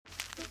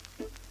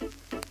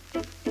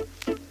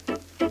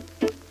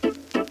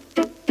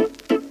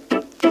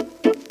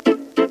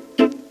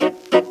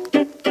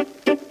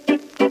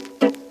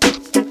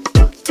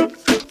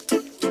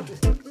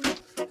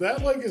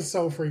like is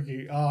so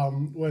freaky.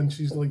 When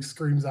she's like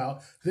screams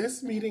out,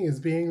 "This meeting is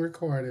being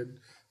recorded."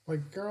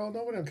 Like, girl,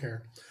 nobody don't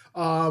care.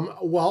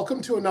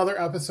 Welcome to another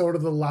episode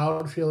of the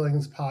Loud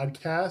Feelings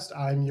podcast.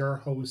 I'm your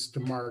host,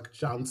 Mark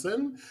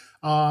Johnson,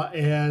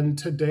 and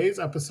today's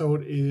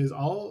episode is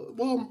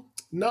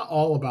not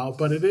all about,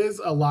 but it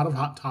is a lot of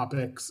hot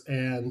topics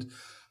and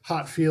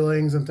hot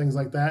feelings and things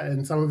like that.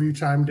 And some of you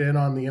chimed in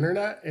on the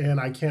internet, and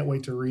I can't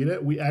wait to read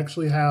it. We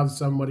actually have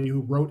somebody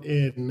who wrote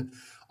in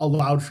a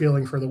loud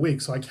feeling for the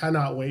week, so I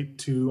cannot wait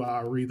to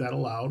read that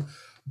aloud.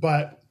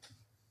 But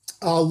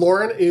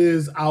Lauren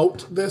is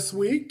out this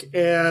week,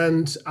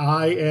 and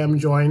I am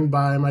joined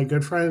by my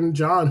good friend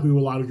John, who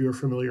a lot of you are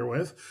familiar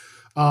with.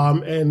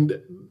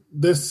 And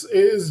this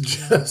is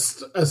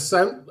just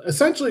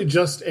essentially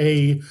just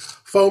a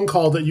phone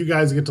call that you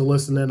guys get to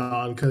listen in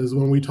on, because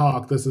when we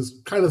talk, this is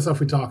kind of stuff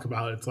we talk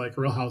about. It's like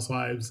Real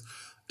Housewives,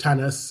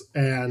 tennis,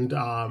 and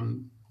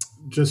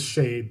just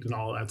shade and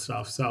all that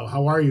stuff. So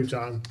how are you,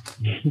 John?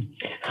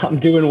 I'm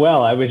doing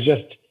well. I was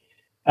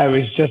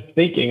just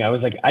thinking, I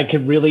was like, I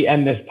could really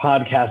end this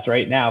podcast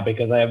right now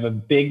because I have a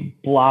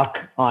big block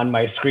on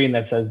my screen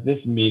that says this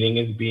meeting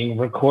is being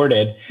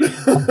recorded.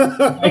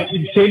 I'm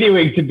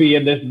continuing to be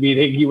in this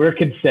meeting. You were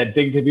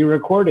consenting to be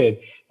recorded.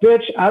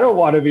 Bitch, I don't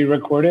want to be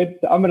recorded.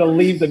 So I'm going to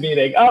leave the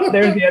meeting. Oh,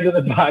 there's the end of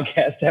the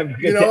podcast. Have a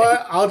good You know day.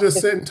 what? I'll just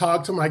sit and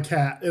talk to my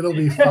cat. It'll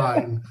be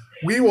fine.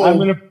 We will.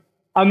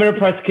 I'm going to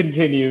press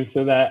continue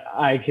so that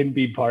I can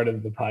be part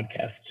of the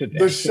podcast today.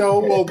 The show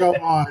will go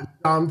on.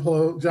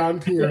 John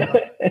Pierre.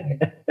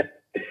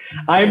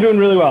 I'm doing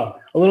really well.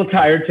 A little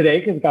tired today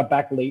because I got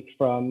back late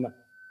from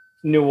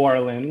New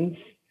Orleans.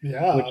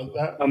 Yeah. Which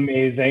was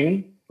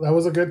amazing. That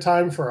was a good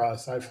time for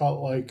us. I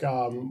felt like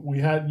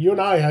you and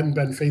I hadn't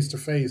been face to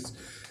face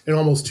in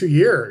almost 2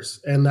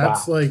 years. And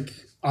that's like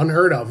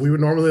unheard of. We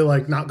would normally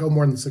like not go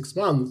more than 6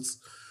 months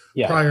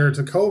prior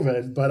to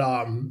COVID. But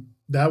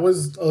that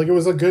was like, it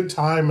was a good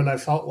time. And I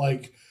felt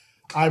like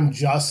I'm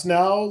just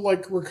now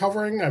like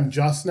recovering. I'm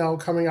just now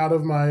coming out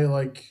of my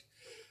like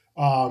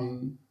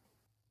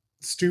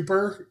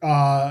stupor.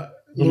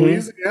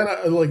 Louisiana,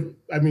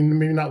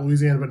 maybe not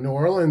Louisiana, but New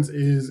Orleans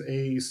is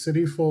a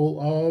city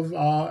full of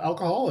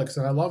alcoholics,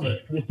 and I love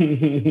it.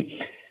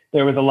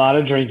 There was a lot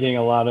of drinking,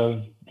 a lot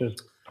of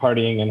just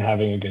partying and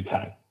having a good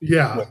time.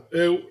 Yeah,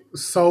 it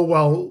so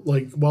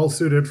well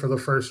suited for the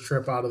first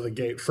trip out of the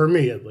gate, for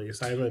me at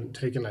least. I haven't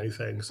taken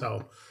anything,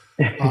 so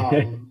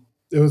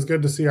it was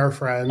good to see our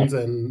friends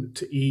and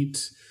to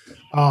eat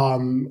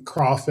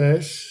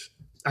crawfish.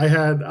 I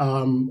had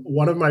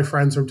one of my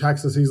friends from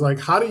Texas. He's like,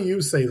 "How do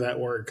you say that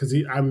word?" Because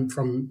I'm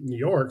from New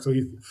York, so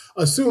he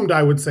assumed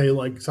I would say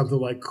like something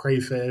like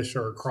crayfish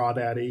or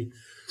crawdaddy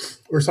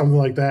or something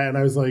like that. And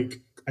I was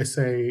like, "I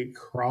say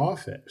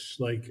crawfish."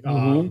 Like,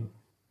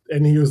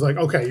 and he was like,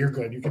 "Okay, you're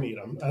good. You can eat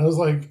them." And I was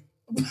like,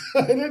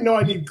 "I didn't know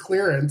I need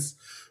clearance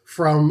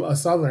from a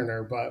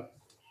Southerner." But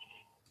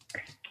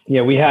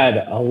yeah, we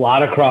had a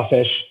lot of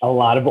crawfish, a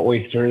lot of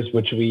oysters,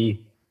 which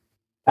we,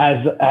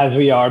 as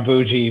we are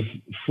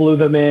bougie, flew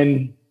them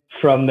in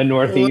from the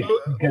Northeast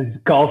because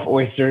Gulf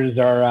oysters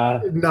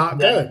are not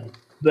good.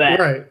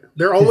 Right.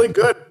 They're only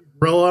good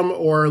grill them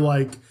or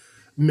like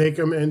make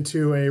them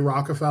into a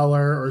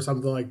Rockefeller or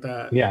something like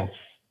that. Yeah.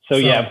 So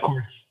yeah, of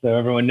course. So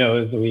everyone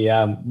knows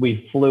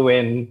we flew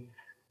in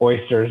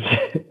oysters.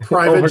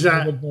 Private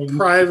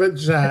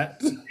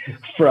jet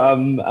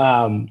from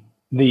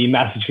the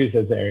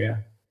Massachusetts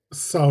area.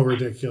 So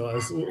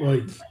ridiculous.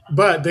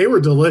 But they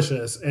were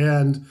delicious.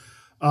 And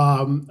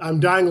I'm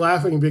dying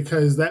laughing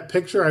because that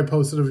picture I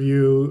posted of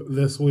you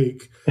this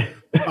week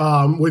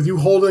with you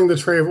holding the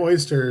tray of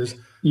oysters.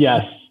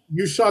 Yes.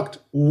 You shucked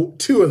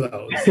 2 of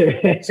those.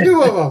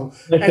 2 of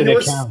them. And it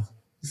was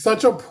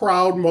such a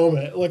proud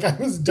moment. Like, I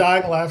was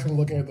dying laughing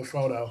looking at the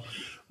photo.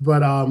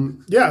 But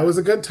it was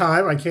a good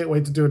time. I can't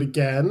wait to do it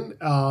again.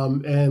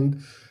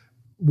 And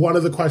one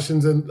of the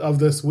questions of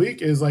this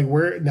week is like,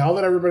 where, now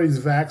that everybody's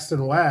vaxxed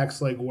and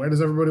waxed, like, where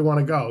does everybody want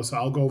to go? So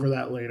I'll go over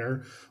that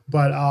later.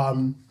 But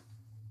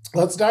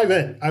let's dive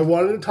in. I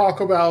wanted to talk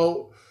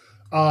about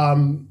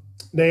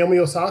Naomi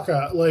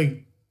Osaka,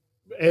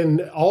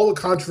 and all the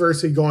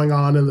controversy going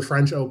on in the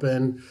French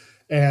Open,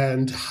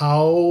 and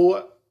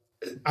how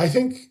I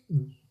think,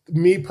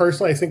 me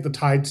personally, I think the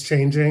tide's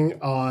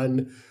changing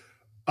on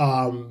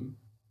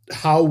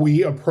how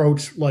we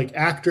approach like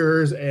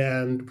actors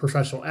and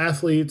professional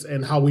athletes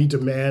and how we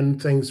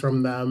demand things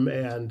from them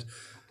and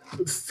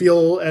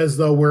feel as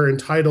though we're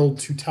entitled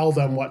to tell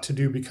them what to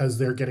do because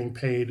they're getting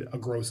paid a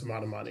gross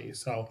amount of money.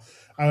 So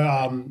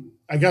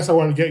I guess I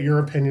want to get your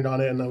opinion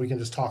on it, and then we can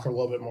just talk a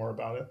little bit more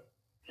about it.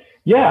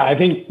 Yeah, I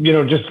think,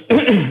 just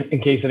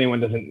in case anyone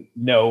doesn't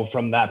know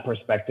from that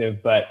perspective,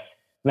 but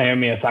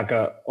Naomi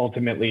Osaka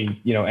ultimately,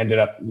 ended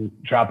up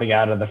dropping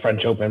out of the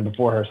French Open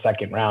before her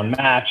second round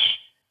match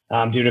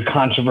due to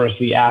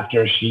controversy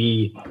after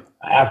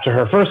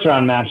her first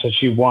round match that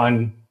she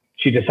won.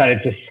 She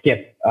decided to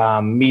skip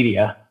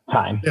media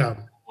time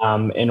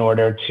in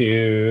order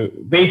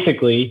to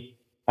basically,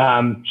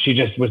 she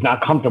just was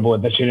not comfortable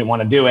with it. She didn't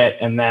want to do it.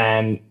 And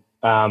then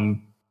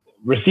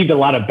received a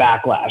lot of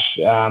backlash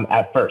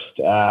at first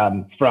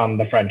from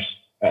the French.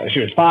 She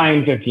was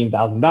fined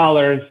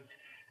 $15,000.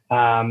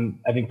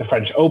 I think the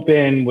French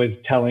Open was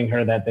telling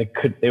her that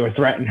they were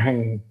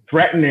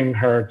threatening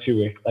her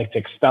to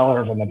expel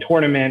her from the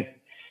tournament.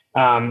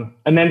 And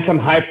then some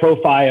high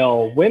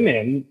profile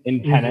women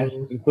in tennis,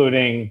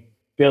 including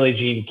Billie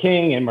Jean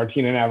King and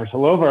Martina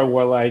Navratilova,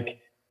 were like,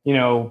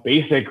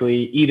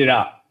 basically eat it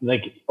up.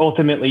 Like,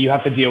 ultimately you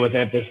have to deal with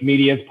it. This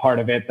media is part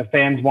of it. The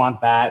fans want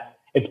that.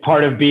 It's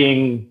part of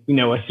being, a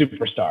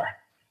superstar.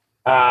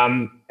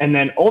 And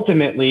then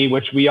ultimately,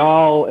 if we've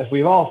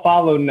all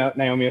followed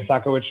Naomi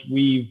Osaka, which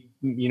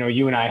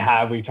you and I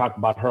have, we talk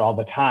about her all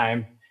the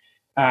time.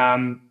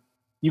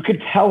 You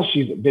could tell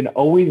she's been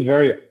always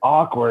very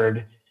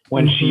awkward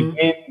when she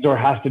wins or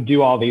has to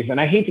do all these. And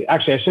I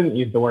shouldn't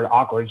use the word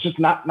awkward. It's just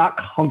not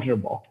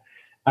comfortable.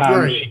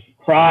 Right. She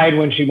cried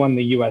when she won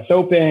the US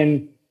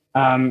Open.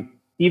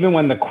 Even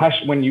when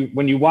when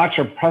you watch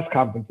her press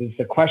conferences,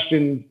 the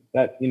questions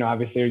that,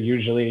 obviously are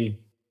usually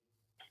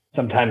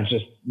sometimes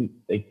just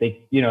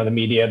the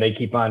media, they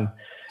keep on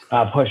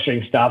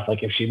pushing stuff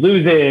like if she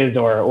loses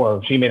or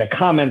if she made a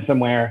comment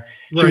somewhere.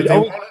 Right.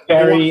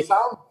 Very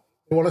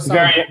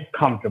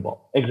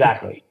comfortable.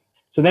 Exactly.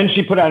 So then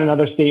she put out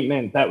another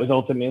statement that was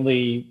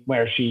ultimately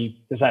where she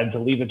decided to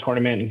leave the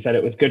tournament and said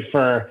it was good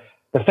for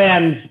the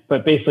fans,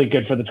 but basically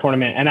good for the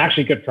tournament and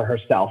actually good for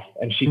herself.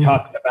 And she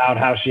talked about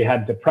how she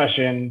had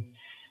depression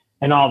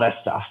and all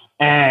that stuff.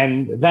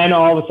 And then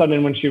all of a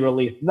sudden when she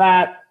released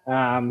that,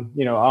 all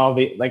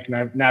the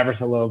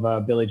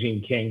Navratilova, Billie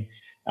Jean King,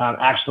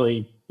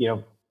 actually,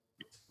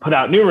 put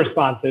out new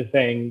responses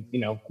saying,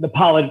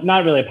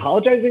 not really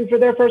apologizing for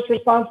their first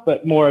response,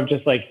 but more of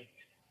just like,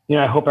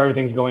 I hope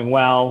everything's going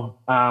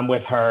well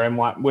with her and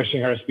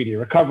wishing her a speedy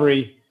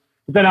recovery.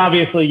 But then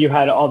obviously you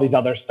had all these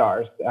other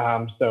stars.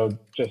 So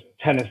just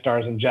tennis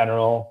stars in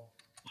general,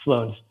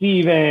 Sloane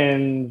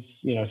Stephens,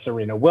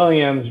 Serena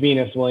Williams,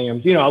 Venus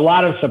Williams, a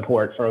lot of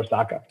support for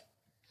Osaka.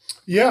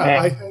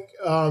 Yeah, I think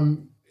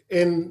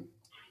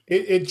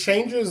it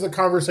changes the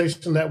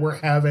conversation that we're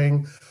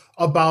having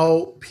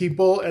about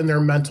people and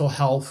their mental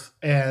health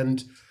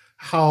and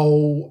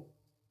how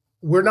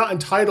we're not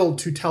entitled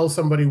to tell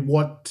somebody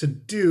what to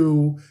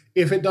do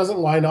if it doesn't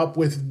line up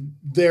with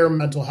their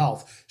mental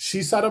health.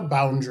 She set a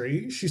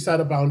boundary.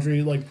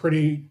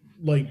 Pretty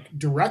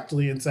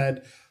directly and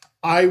said,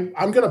 I'm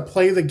going to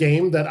play the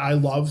game that I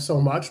love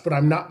so much, but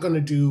I'm not going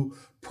to do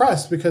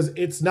press because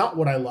it's not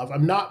what I love.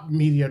 I'm not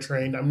media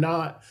trained. I'm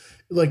not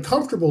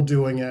comfortable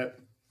doing it.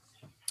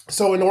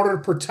 So in order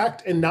to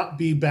protect and not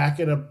be back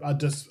in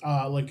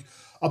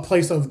a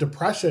place of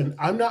depression,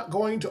 I'm not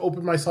going to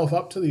open myself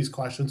up to these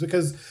questions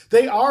because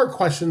they are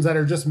questions that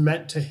are just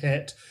meant to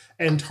hit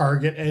and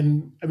target.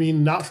 And I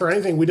mean, not for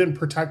anything, we didn't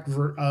protect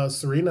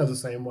Serena the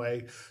same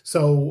way.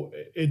 So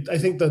I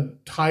think the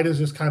tide is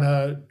just kind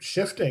of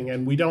shifting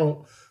and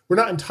we're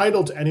not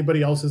entitled to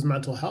anybody else's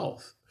mental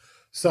health.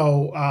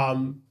 So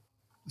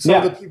some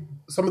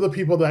of the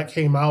people that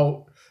came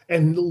out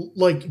and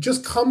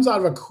just comes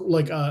out of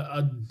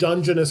a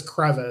Dungeness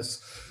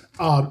crevice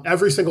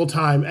every single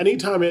time,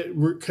 anytime it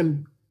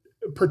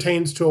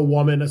pertains to a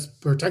woman,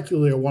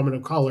 particularly a woman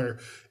of color,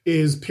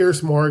 is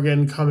Piers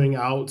Morgan coming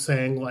out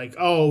saying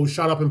oh,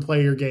 shut up and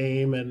play your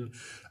game, and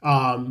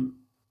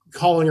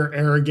calling her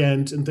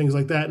arrogant and things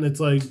like that. And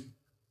it's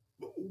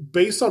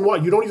based on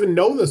what? You don't even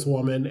know this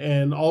woman,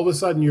 and all of a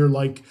sudden you're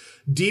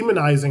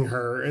demonizing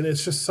her, and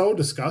it's just so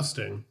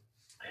disgusting.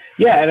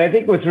 Yeah, and I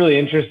think what's really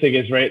interesting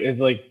is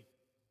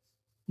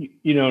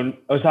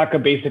Osaka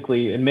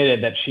basically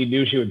admitted that she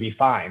knew she would be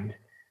fined.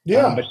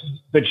 Yeah.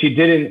 But she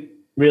didn't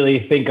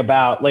really think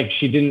about,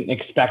 she didn't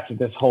expect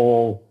this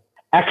whole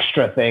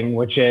extra thing,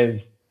 which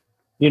is,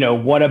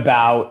 what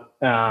about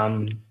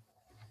the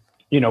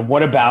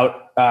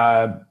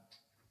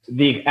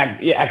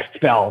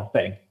expel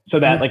thing? So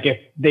that if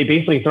they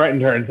basically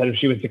threatened her and said if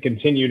she was to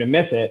continue to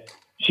miss it,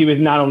 she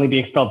would not only be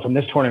expelled from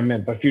this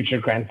tournament, but future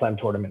Grand Slam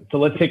tournaments. So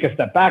let's take a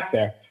step back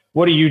there.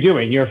 What are you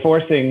doing? You're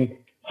forcing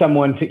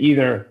someone to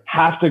either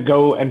have to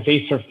go and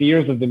face her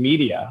fears of the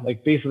media,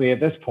 basically at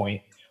this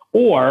point,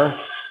 or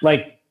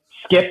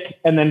skipped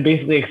and then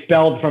basically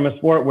expelled from a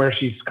sport where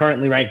she's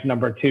currently ranked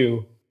number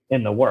 2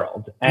 in the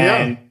world.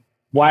 And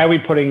why are we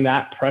putting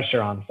that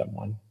pressure on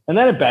someone? And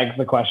then it begs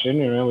the question,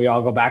 we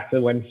all go back to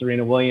when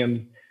Serena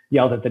Williams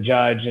yelled at the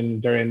judge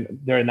and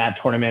during that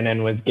tournament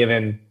and was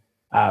given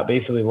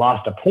basically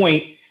lost a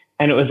point.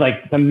 And it was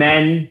the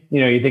men,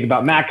 you think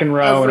about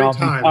McEnroe and all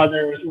these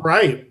others.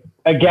 Right.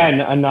 Again,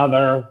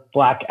 another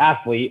Black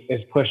athlete is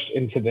pushed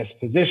into this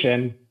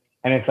position.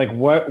 And it's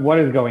what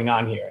is going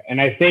on here? And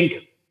I think,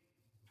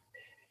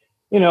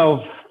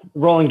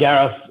 Roland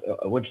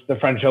Garros, which the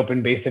French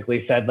Open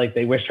basically said,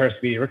 they wished her a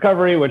speedy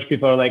recovery, which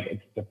people are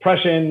it's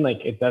depression.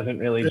 It doesn't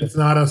really. It's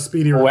not a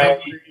speedy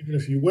recovery, even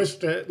if you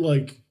wished it.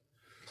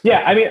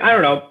 Yeah, I mean, I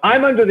don't know.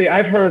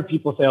 I've heard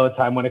people say all the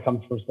time when it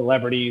comes to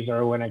celebrities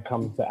or when it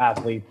comes to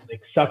athletes,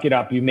 suck it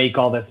up. You make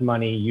all this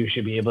money. You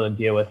should be able to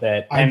deal with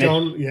it. I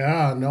don't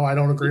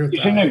agree with that.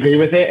 You shouldn't agree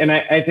with it. And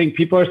I think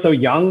people are so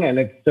young and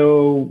it's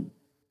so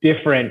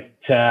different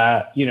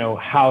to,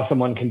 how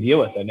someone can deal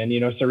with it. And,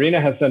 Serena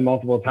has said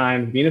multiple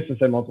times, Venus has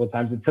said multiple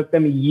times, it took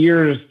them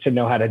years to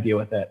know how to deal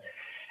with it.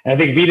 And I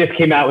think Venus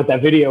came out with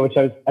that video, which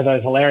I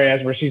was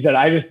hilarious, where she said,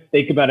 I just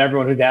think about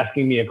everyone who's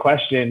asking me a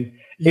question.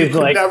 You could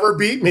like, never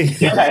beat me.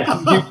 Yes,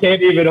 you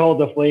can't even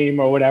hold a flame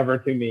or whatever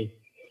to me.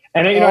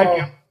 And,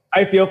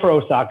 I feel for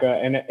Osaka,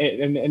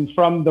 and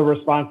from the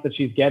response that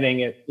she's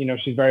getting,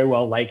 she's very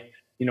well liked,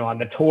 on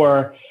the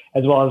tour,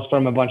 as well as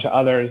from a bunch of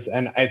others.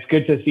 And it's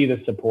good to see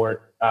the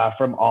support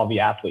from all the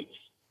athletes.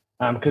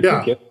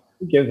 Because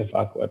who gives a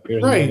fuck what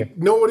Peterson? Right.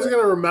 Nobody's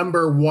going to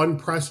remember one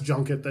press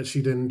junket that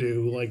she didn't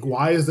do. Like,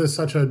 why is this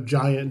such a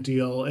giant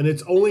deal? And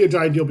it's only a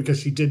giant deal because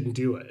she didn't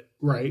do it,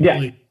 right?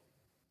 Yeah.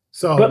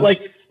 But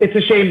it's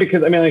a shame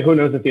because, who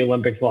knows if the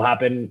Olympics will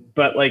happen.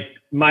 But,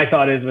 my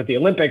thought is with the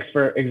Olympics,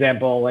 for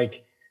example,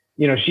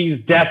 she's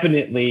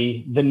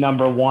definitely the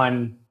number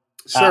one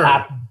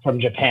athlete from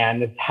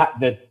Japan.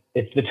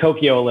 It's the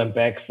Tokyo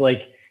Olympics.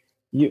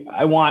 You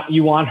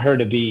want her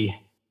to be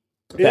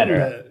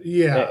better.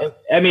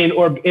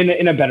 Or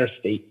in a better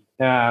state.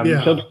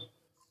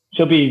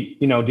 She'll be,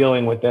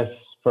 dealing with this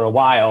for a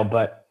while,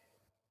 but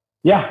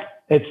yeah,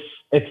 it's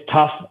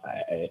tough.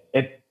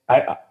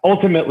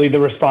 Ultimately the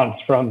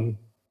response from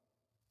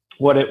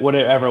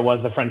whatever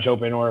was the French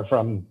Open or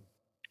from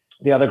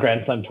the other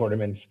Grand Slam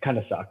tournaments kind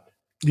of sucked.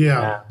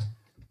 Yeah.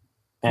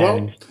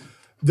 Well,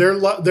 they're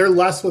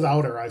less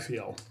without her, I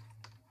feel.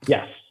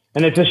 Yes.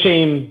 And it's a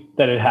shame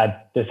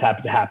that this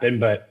happened to happen,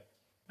 but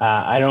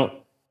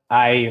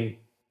I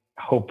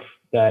hope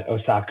that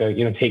Osaka,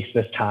 takes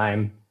this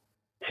time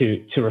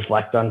to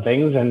reflect on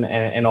things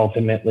and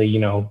ultimately,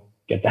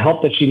 get the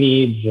help that she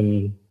needs.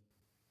 And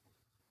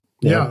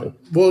well,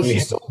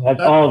 that's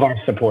all of our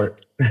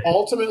support.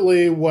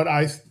 Ultimately, what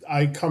I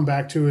come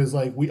back to is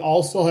we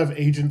all still have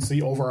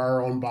agency over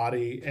our own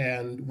body,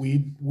 and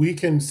we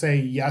can say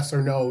yes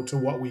or no to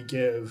what we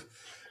give.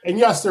 And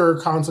yes, there are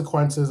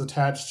consequences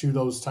attached to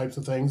those types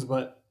of things,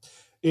 but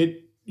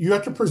you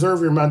have to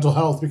preserve your mental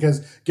health,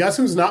 because guess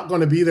who's not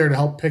going to be there to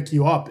help pick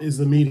you up is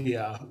the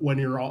media when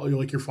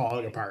you're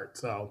falling apart.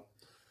 So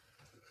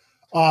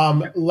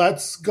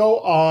let's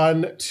go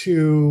on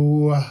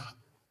to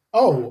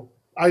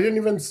I didn't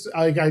even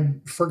I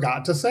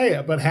forgot to say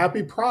it, but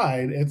happy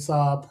Pride. It's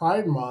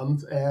Pride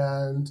Month,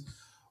 and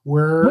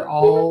we're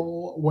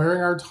all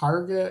wearing our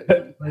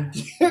Target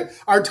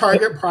our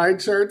Target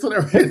Pride shirts and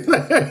everything.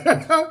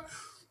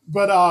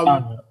 But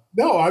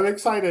no, I'm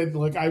excited.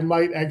 I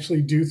might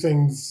actually do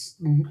things.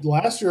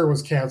 Last year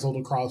was canceled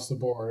across the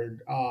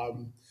board.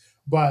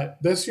 But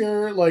this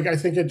year, I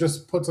think it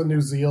just puts a new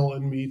zeal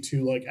in me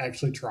to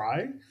actually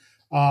try.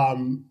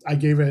 I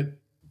gave it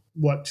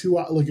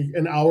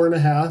an hour and a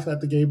half at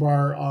the gay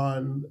bar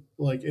in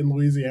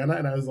Louisiana,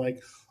 and I was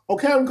like,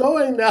 okay, I'm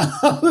going now.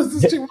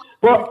 This is too much.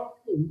 Well,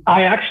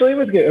 I actually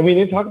was good, and we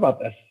didn't talk about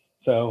this.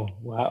 So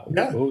wow,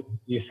 yeah. Ooh,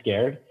 you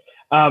scared?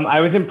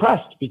 I was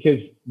impressed because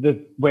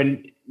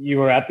when you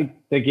were at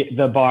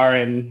the bar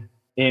in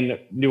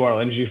New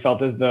Orleans, you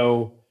felt as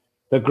though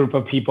the group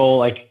of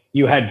people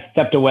you had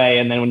stepped away,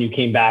 and then when you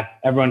came back,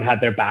 everyone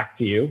had their back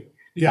to you.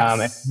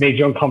 Yes. It made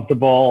you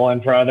uncomfortable,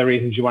 and for other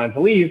reasons you wanted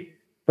to leave.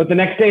 But the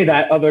next day,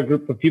 that other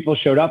group of people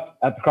showed up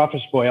at the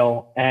Crawfish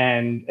Boil,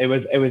 and it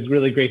was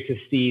really great to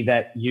see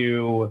that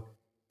you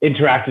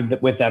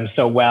interacted with them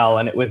so well,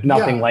 and it was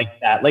nothing like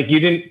that. You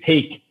didn't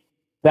take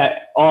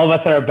that all of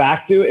us at our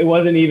back to. It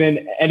wasn't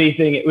even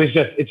anything.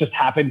 It just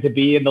happened to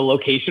be in the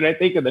location, I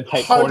think, in the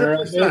tight corner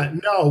of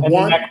it. No, and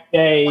the next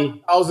day,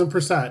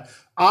 1,000%.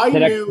 I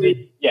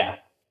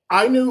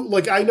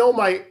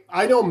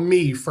know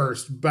me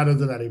first better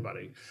than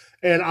anybody,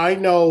 and I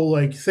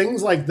know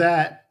things like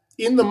that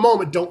in the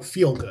moment don't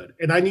feel good,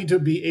 and I need to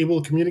be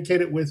able to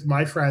communicate it with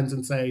my friends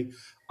and say,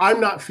 I'm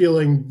not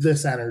feeling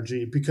this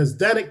energy, because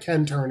then it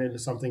can turn into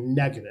something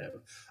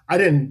negative. I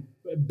didn't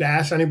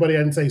bash anybody. I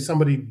didn't say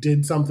somebody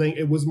did something.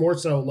 It was more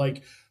so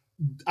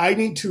I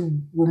need to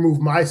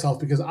remove myself,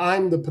 because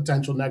I'm the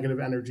potential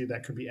negative energy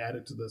that could be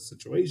added to this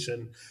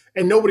situation,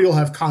 and nobody will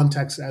have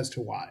context as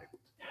to why.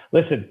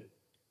 Listen,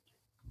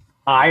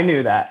 I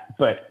knew that,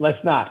 but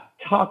let's not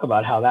talk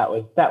about how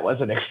that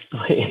wasn't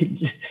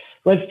explained.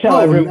 Let's tell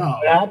everyone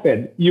what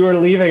happened. You were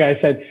leaving. I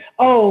said,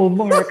 "Oh,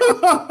 Mark,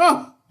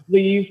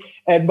 leave."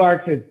 And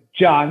Mark said,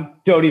 "John,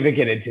 don't even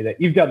get into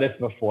that. You've done this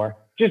before.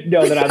 Just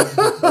know that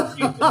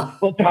I'm."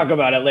 We'll talk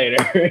about it later.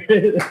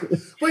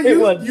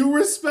 But you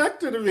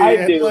respected me.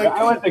 I do.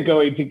 I wasn't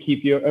going to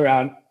keep you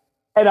around.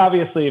 And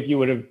obviously, if you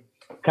would have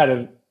kind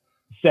of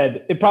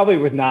said, it probably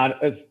was not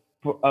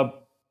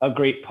a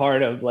great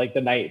part of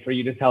the night for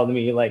you to tell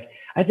me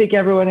I think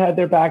everyone had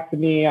their back to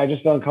me. I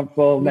just felt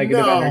uncomfortable,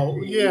 negative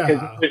energy. Yeah.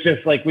 Because it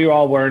was just we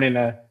all weren't in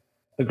a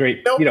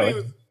great,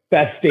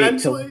 best state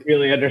to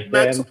really understand.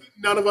 Mentally,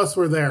 none of us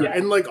were there. Yeah.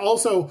 And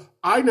also,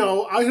 I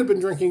know I had been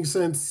drinking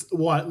since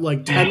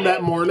 10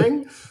 that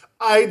morning.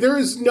 There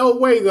is no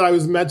way that I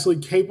was mentally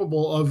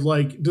capable of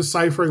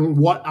deciphering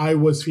what I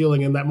was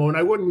feeling in that moment.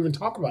 I wouldn't even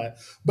talk about it.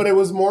 But it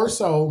was more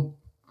so,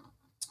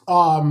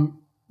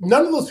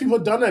 none of those people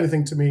had done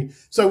anything to me.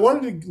 So I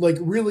wanted to like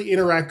really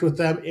interact with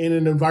them in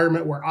an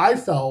environment where I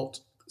felt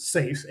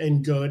safe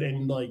and good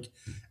and like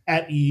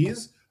at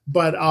ease.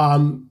 But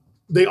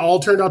they all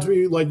turned out to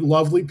be like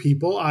lovely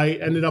people. I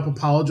ended up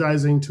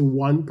apologizing to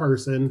one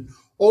person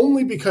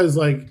only because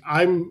like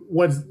I'm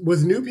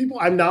with new people,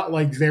 I'm not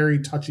like very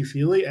touchy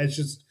feely. It's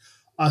just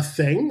a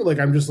thing. Like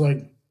I'm just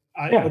like,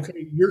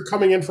 okay, you're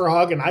coming in for a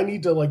hug and I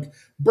need to like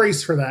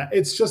brace for that.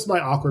 It's just my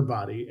awkward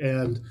body.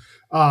 And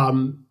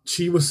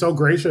she was so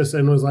gracious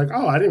and was like,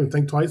 oh, I didn't even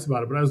think twice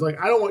about it. But I was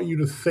like, I don't want you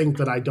to think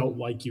that I don't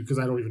like you because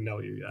I don't even know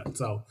you yet.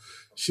 So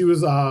she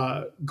was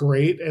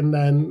great. And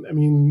then, I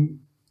mean,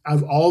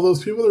 of all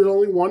those people, there's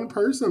only one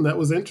person that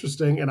was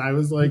interesting. And I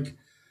was like,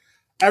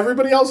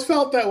 everybody else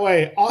felt that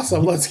way.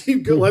 Awesome. Let's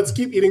keep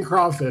eating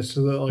crawfish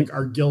so that like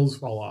our gills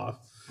fall off.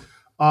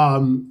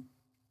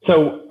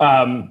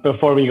 So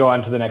before we go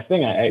on to the next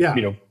thing,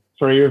 you know,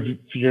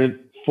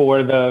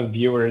 for the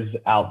viewers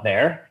out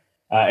there,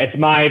 it's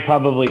my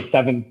probably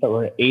 7th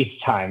or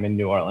 8th time in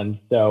New Orleans.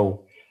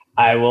 So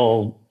I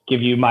will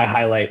give you my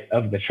highlight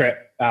of the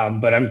trip.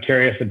 But I'm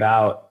curious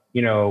about,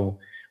 you know,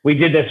 we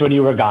did this when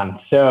you were gone.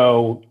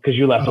 So, because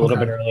you left a little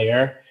bit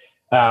earlier.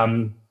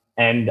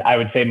 And I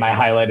would say my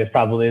highlight is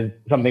probably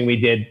something we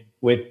did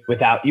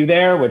without you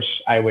there, which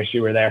I wish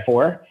you were there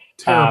for.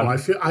 Terrible.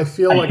 I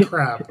feel like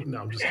crap.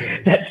 No, I'm just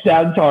kidding. That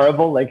sounds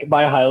horrible. Like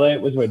my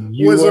highlight was when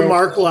you when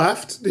Mark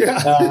left.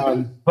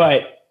 Yeah.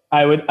 But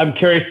I'm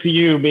curious to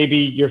you, maybe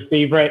your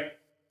favorite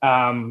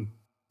 3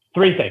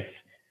 things.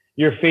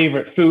 Your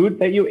favorite food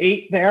that you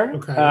ate there.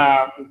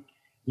 Okay.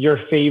 Your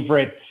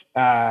favorite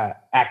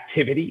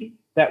activity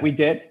that we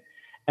did,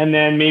 and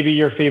then maybe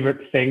your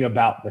favorite thing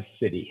about the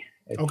city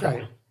itself.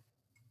 Okay.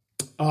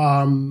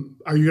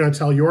 Are you going to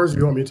tell yours or do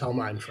you want me to tell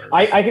mine first?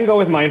 I can go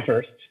with mine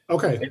first.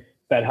 Okay.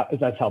 If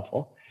that's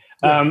helpful.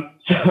 Yeah.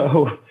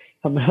 So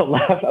I'm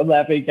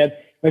laughing again.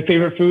 My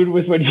favorite food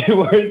was when you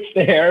weren't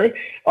there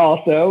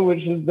also,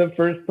 which is the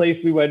first place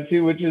we went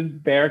to, which is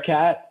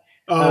Bearcat.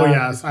 Oh,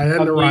 yes. I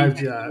hadn't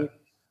arrived yet.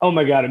 Oh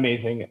my God,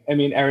 amazing. I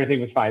mean, everything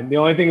was fine. The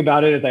only thing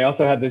about it is I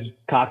also had this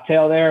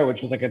cocktail there,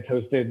 which was like a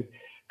toasted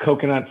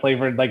coconut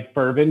flavored like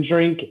bourbon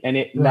drink. And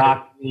it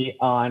knocked me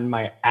on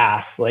my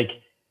ass. Like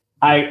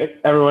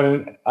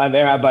everyone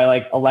there by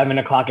like 11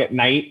 o'clock at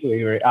night,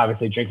 we were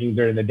obviously drinking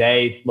during the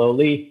day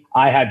slowly.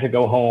 I had to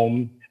go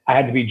home. I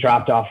had to be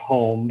dropped off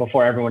home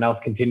before everyone else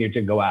continued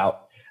to go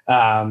out.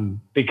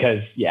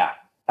 Because it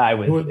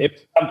was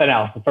something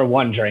else for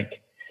one drink.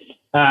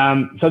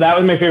 So that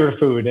was my favorite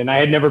food, and I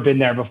had never been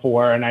there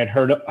before, and I'd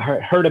heard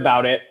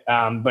about it,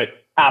 but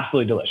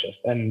absolutely delicious.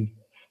 And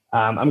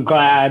I'm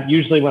glad.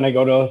 Usually, when I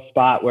go to a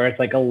spot where it's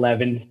like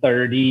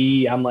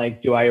 11:30, I'm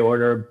like, do I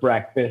order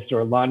breakfast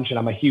or lunch? And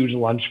I'm a huge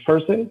lunch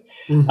person,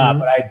 but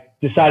I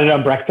decided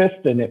on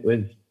breakfast, and it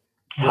was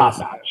top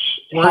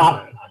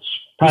notch.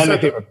 Probably my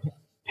favorite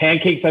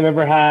pancakes I've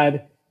ever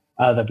had.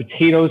 The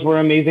potatoes were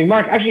amazing.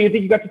 Mark, actually, I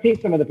think you got to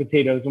taste some of the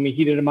potatoes when we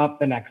heated them up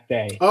the next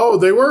day. Oh,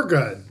 they were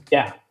good.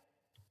 Yeah.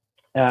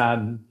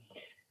 So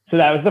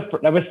that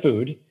was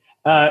food.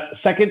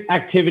 Second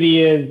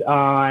activity is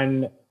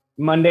on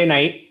Monday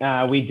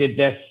night. We did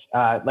this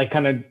like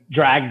kind of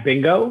drag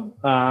bingo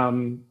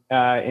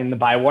in the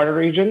Bywater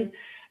region.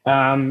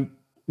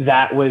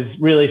 That was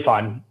really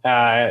fun.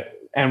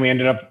 And we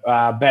ended up,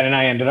 Ben and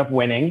I ended up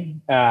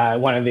winning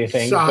one of the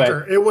things.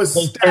 Shocker. It was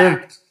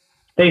stacked.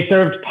 They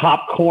served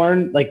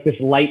popcorn, like this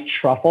light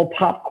truffle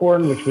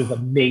popcorn, which was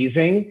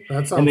amazing.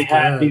 That sounds And they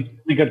had good. these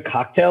really good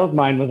cocktails.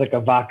 Mine was like a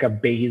vodka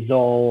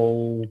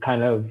basil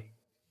kind of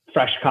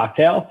fresh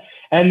cocktail.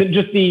 And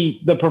just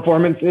the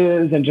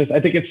performances and just,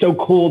 I think it's so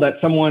cool that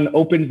someone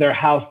opens their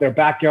house, their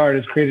backyard,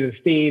 has created a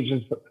stage,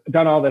 has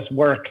done all this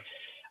work.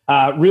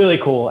 Really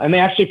cool. And they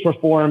actually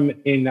perform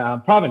in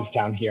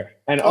Provincetown here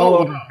and all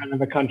over kind of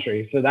the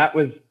country. So that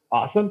was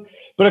awesome.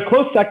 But a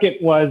close second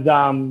was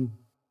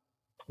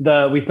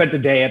we spent the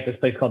day at this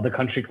place called the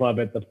Country Club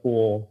at the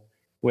pool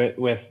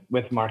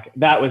with Mark.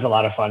 That was a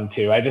lot of fun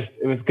too.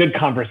 It was good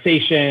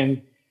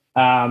conversation,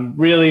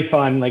 really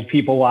fun, like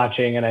people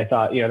watching. And I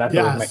thought, that's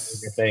always my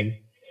favorite thing.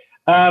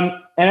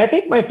 And I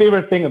think my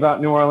favorite thing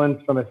about New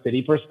Orleans from a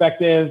city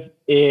perspective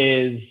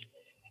is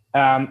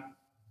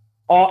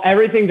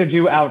everything to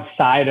do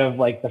outside of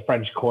like the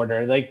French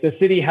Quarter. Like the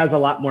city has a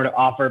lot more to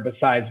offer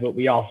besides what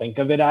we all think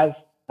of it as.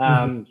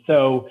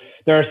 So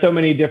there are so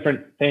many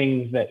different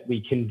things that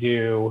we can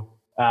do,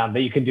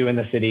 that you can do in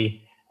the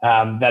city,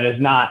 that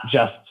is not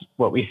just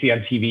what we see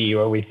on TV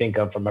or we think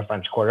of from a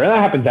French Quarter. And that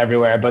happens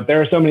everywhere, but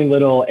there are so many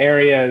little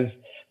areas.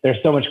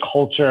 There's so much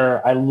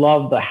culture. I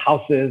love the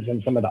houses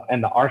and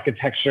the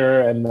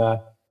architecture and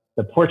the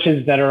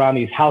porches that are on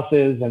these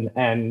houses.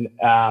 And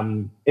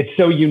it's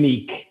so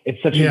unique.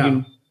 It's such a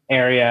unique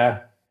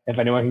area if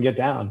anyone can get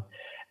down.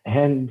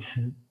 And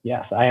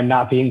yes, I am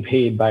not being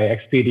paid by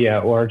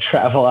Expedia or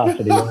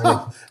Travelocity.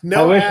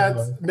 No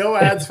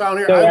ads found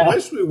here. I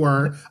wish we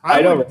were.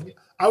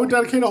 I would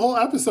dedicate a whole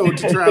episode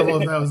to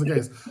travel if that was the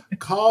case.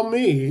 Call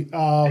me.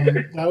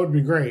 That would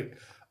be great.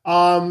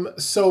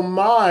 So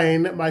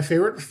my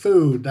favorite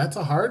food, that's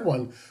a hard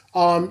one.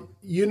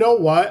 You know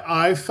what?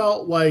 I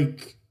felt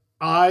like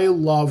I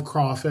love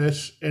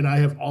crawfish, and I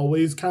have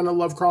always kind of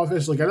loved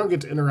crawfish. Like I don't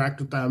get to interact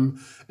with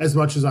them as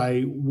much as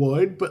I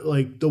would, but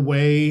like the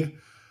way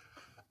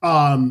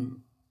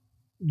um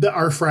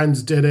our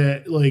friends did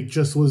it, like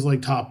just was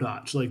like top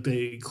notch. Like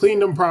they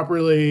cleaned them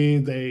properly,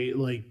 they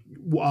like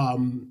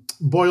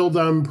boiled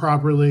them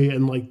properly,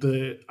 and like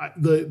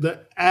the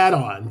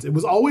add-ons. It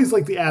was always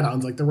like the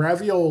add-ons, like the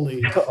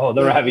ravioli. Oh,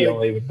 the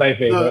ravioli was my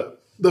favorite.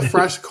 The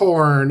fresh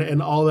corn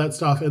and all that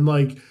stuff, and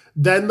like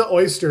then the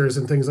oysters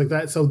and things like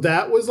that. So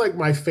that was like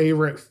my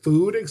favorite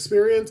food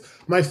experience.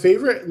 My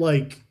favorite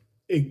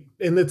and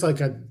it's like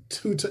a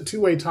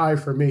two-way tie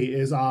for me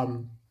is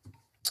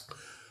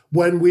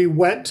when we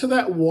went to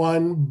that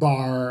one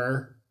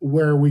bar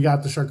where we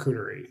got the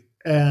charcuterie.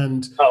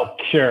 And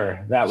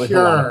Cure. That was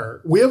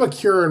Cure. We have a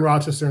Cure in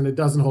Rochester, and it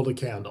doesn't hold a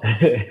candle.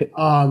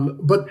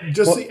 But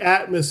just the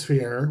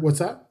atmosphere. What's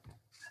that?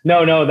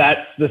 No,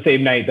 that's the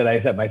same night that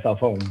I sent myself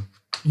home.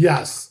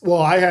 Yes.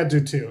 Well, I had to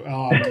too.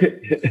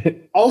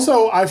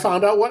 Also, I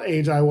found out what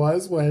age I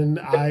was when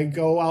I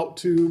go out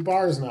to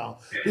bars now,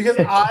 because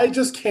I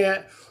just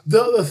can't.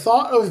 The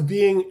thought of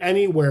being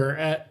anywhere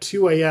at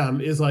 2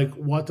 a.m. is like,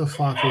 what the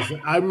fuck is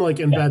it? I'm like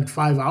in bed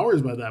 5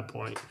 hours by that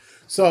point.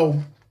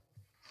 So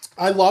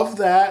I love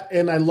that,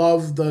 and I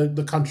love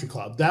the country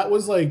club. That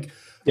was like,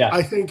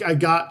 I think I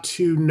got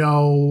to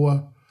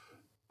know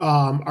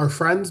our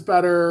friends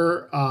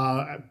better.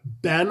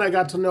 Ben, I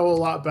got to know a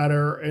lot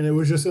better, and it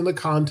was just in the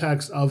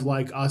context of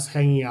like us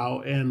hanging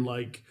out and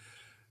like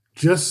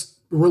just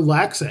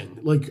relaxing.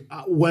 Like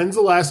when's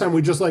the last time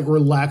we just like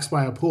relaxed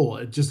by a pool?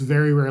 It just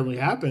very rarely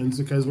happens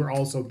because we're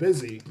all so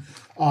busy.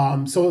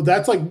 So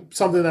that's like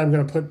something that I'm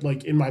going to put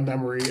like in my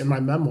memory, in my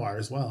memoir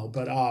as well.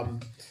 But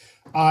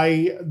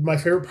my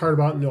favorite part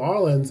about New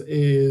Orleans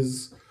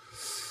is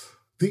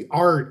the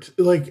art.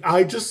 Like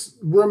I just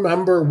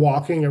remember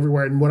walking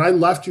everywhere, and when I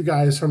left you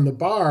guys from the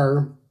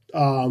bar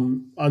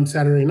on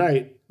Saturday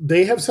night,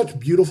 they have such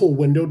beautiful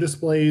window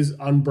displays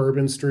on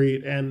Bourbon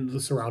Street and the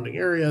surrounding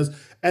areas.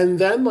 And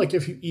then like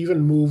if you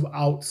even move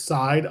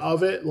outside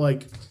of it,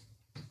 like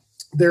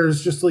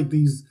there's just like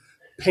these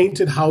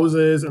painted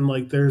houses, and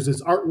like there's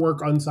this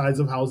artwork on sides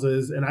of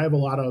houses, and I have a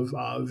lot of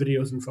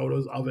videos and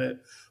photos of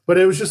it. But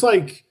it was just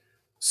like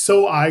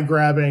so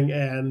eye-grabbing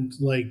and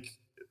like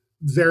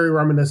very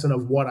reminiscent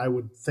of what I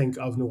would think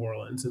of New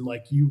Orleans. And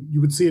like you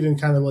would see it in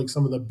kind of like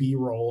some of the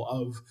B-roll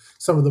of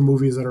some of the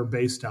movies that are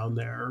based down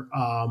there.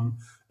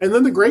 And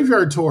then the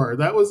graveyard tour,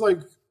 that was like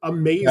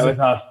amazing. That was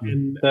awesome.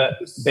 And the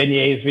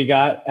beignets we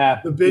got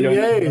after. The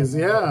beignets,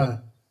 yeah.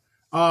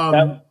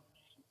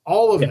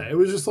 All of it. It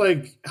was just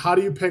like, how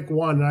do you pick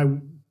one?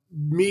 And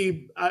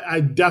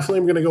I definitely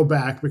am going to go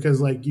back, because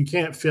like you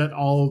can't fit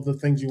all of the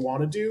things you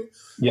want to do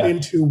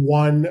into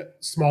one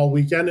small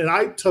weekend. And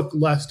I took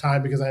less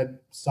time because I had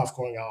stuff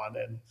going on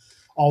and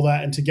all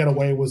that. And to get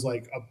away was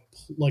like a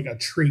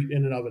treat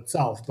in and of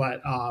itself.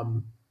 But I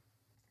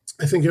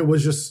think it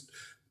was just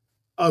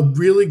a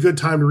really good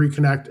time to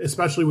reconnect,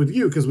 especially with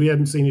you, because we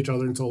hadn't seen each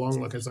other in so long,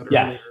 like I said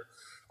earlier.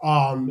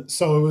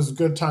 So it was a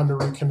good time to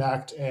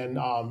reconnect and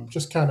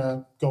just kind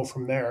of go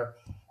from there.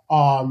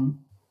 I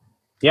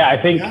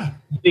think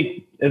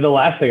the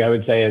last thing I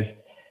would say is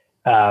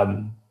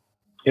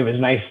it was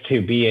nice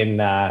to be in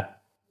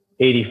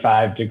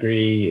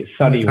 85-degree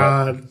sunny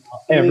weather.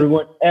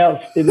 Everyone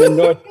else in the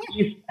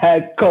Northeast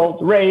had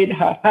cold rain.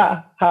 Ha,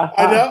 ha, ha, ha.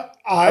 I know.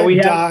 I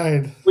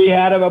died. We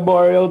had a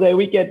Memorial Day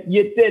weekend.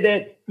 You did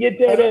it.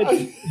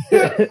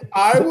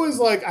 I was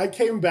like, I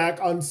came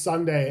back on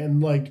Sunday,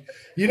 and like,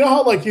 you know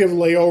how like you have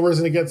layovers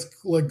and it gets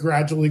like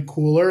gradually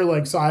cooler?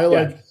 Like, so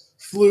I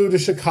flew to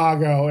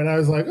Chicago, and I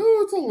was like,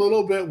 oh, it's a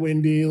little bit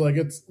windy. Like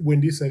it's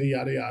Windy City,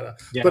 yada, yada.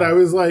 Yeah. But I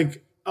was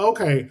like,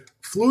 okay,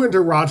 flew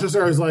into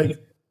Rochester. I was like,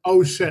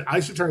 oh shit,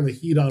 I should turn the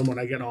heat on when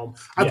I get home.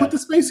 I put the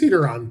space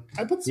heater on.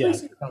 That's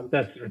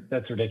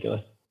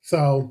ridiculous.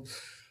 So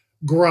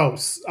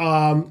gross.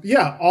 All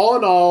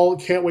in all,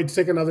 can't wait to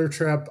take another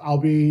trip. I'll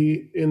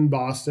be in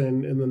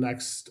Boston in the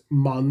next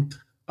month.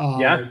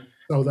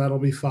 So that'll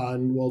be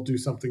fun. We'll do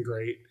something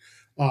great.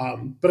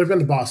 But I've been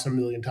to Boston a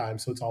million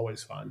times, so it's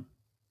always fun.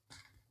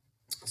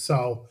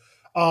 So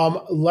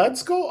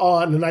let's go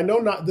on. And I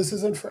know this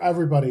isn't for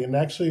everybody. And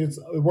actually it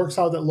works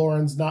out that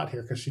Lauren's not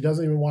here because she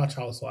doesn't even watch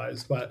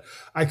Housewives. But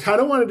I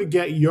kind of wanted to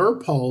get your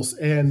pulse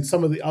and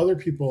some of the other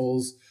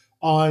people's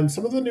on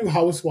some of the new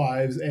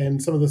Housewives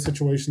and some of the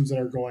situations that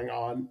are going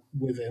on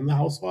within the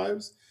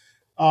Housewives.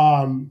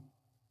 First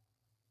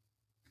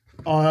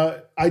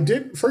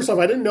off,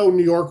 I didn't know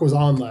New York was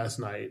on last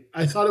night.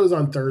 I thought it was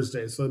on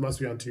Thursdays, so it must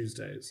be on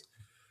Tuesdays.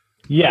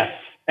 Yes.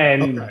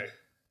 And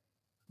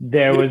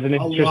there was an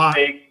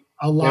interesting...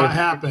 A lot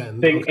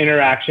happened.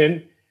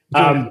 Interaction.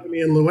 Between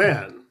Ebony and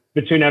Luann.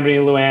 Between Ebony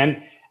and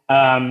Luann.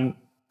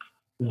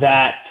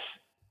 That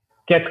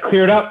gets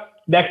cleared up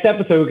next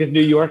episode because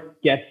New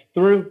York gets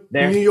through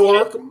there. New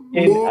York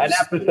in an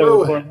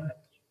episode.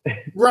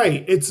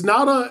 Right. It's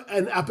not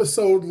an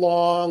episode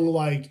long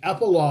like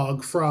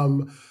epilogue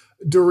from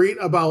Dorit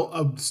about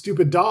a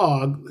stupid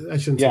dog. I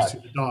shouldn't say Yeah.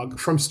 stupid dog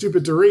from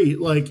stupid Dorit.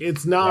 Like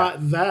it's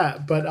not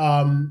that, but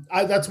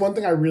that's one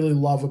thing I really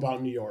love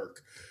about New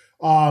York.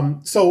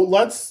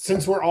 So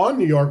since we're on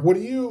New York, what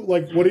do you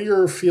like? What are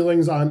your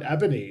feelings on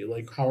Ebony?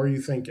 Like, how are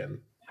you thinking?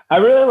 I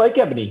really like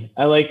Ebony.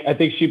 I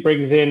think she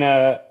brings in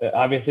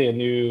obviously a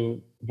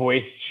new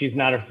voice. She's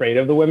not afraid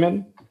of the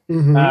women.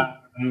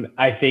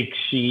 I think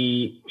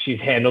she's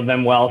handled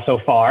them well so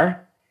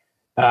far.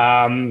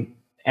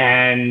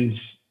 And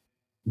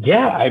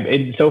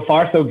yeah, so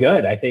far so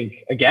good. I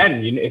think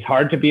again, it's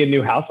hard to be a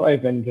new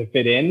housewife and to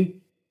fit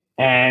in.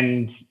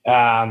 And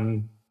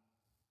I'm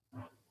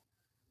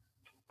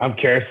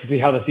curious to see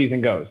how the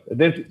season goes. To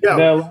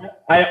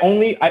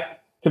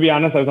be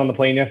honest, I was on the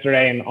plane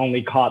yesterday and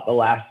only caught the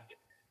last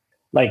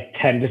like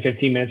 10 to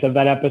 15 minutes of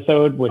that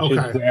episode, which is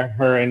where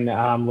her and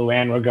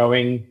Luann were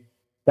going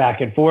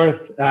back and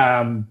forth.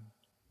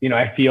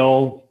 I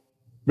feel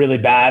really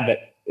bad that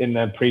in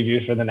the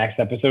previews for the next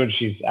episode,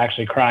 she's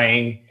actually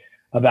crying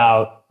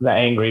about the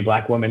angry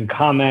Black woman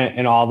comment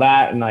and all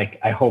that. And like,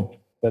 I hope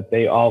that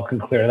they all can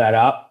clear that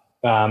up.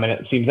 And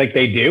it seems like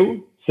they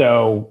do.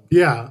 So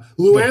yeah,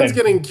 Luann's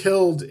getting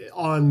killed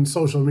on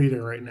social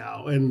media right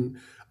now. And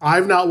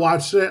I've not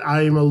watched it.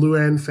 I am a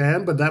Luann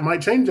fan, but that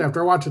might change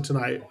after I watch it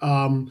tonight.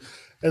 And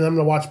I'm going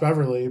to watch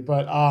Beverly.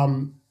 But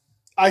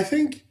I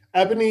think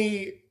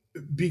Ebony,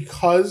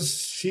 because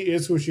she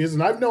is who she is,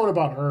 and I've known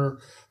about her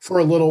for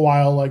a little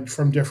while, like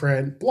from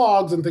different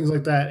blogs and things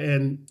like that.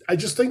 And I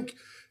just think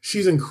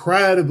she's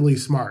incredibly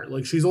smart.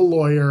 Like she's a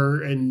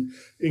lawyer and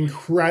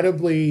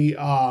incredibly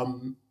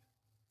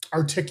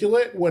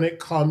articulate when it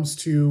comes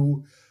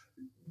to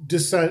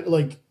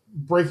like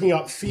breaking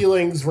up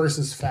feelings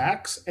versus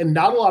facts. And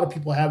not a lot of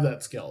people have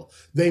that skill.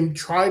 They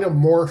try to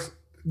morph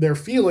their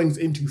feelings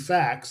into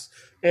facts.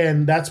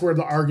 And that's where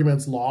the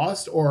argument's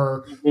lost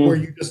or where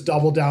you just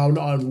double down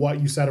on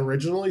what you said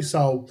originally.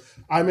 So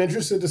I'm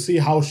interested to see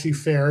how she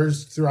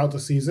fares throughout the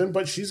season,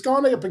 but she's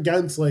gone up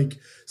against like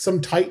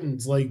some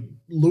titans. Like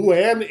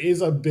Luann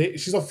is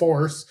she's a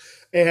force,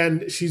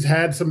 and she's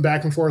had some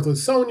back and forth with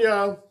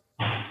Sonia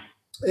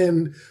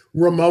and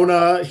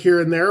Ramona here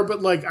and there.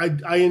 But like,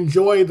 I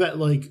enjoy that.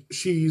 Like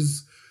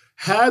she's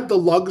had the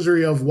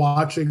luxury of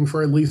watching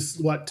for at least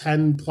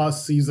 10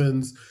 plus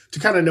seasons to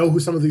kind of know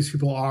who some of these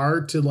people are,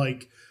 to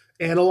like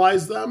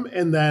analyze them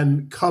and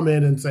then come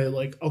in and say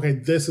like, okay,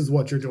 this is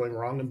what you're doing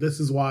wrong. And this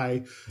is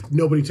why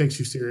nobody takes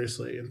you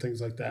seriously and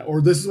things like that.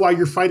 Or this is why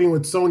you're fighting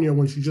with Sonia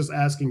when she's just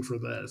asking for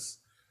this.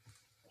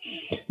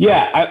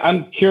 Yeah.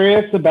 I'm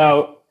curious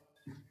about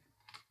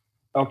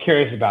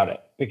it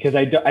because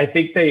I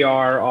think they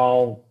are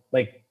all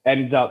like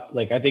ends up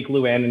like, I think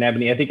Luann and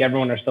Ebony, I think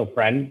everyone are still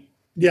friends.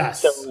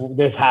 Yes. So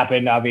this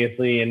happened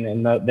obviously,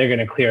 and they're going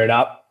to clear it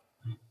up.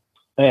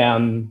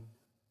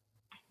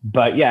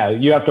 But yeah,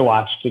 you have to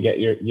watch to get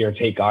your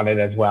take on it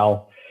as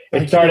well.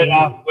 It started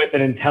off with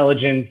an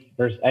intelligent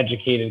versus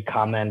educated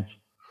comment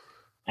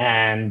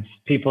and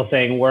people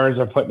saying words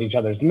are put in each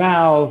other's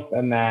mouth,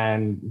 and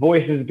then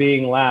voices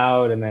being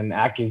loud, and then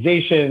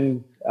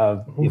accusations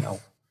of,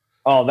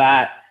 all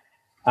that.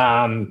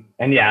 And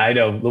yeah, I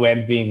know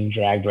Luann's being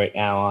dragged right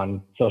now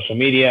on social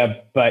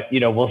media, but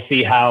we'll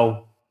see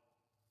how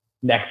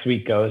next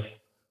week goes.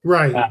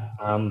 Right.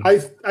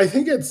 I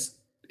think it's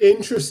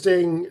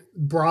interesting.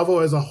 Bravo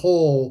as a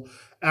whole,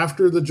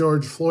 after the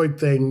George Floyd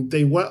thing,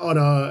 they went on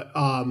a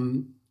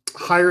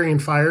hiring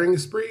and firing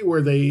spree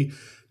where they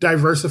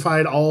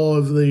diversified all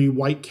of the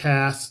white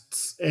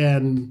casts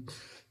and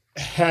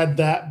had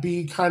that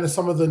be kind of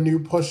some of the new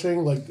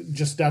pushing, like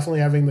just definitely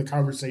having the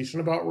conversation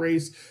about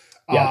race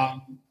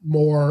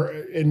more.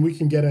 And we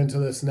can get into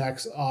this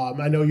next.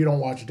 I know you don't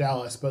watch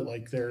Dallas, but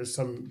like there's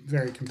some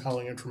very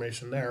compelling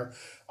information there.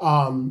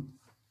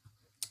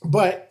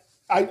 But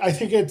I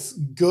think it's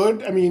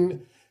good. I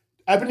mean,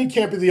 Ebony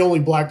can't be the only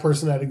Black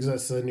person that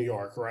exists in New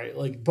York, right?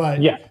 Like,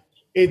 but yeah,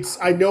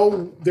 I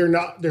know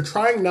they're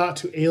trying not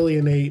to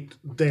alienate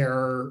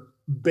their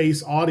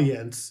base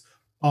audience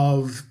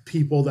of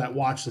people that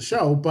watch the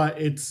show, but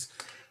it's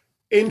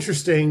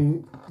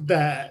interesting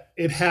that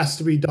it has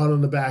to be done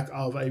on the back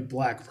of a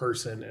Black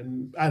person.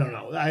 And I don't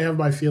know, I have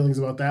my feelings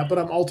about that, but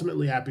I'm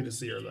ultimately happy to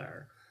see her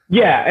there.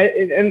 Yeah.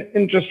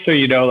 And just so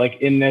you know, like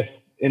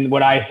in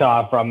what I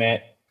saw from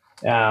it,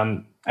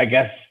 I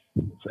guess,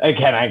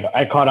 again,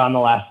 I caught on the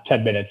last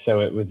 10 minutes, so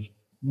it was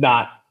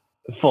not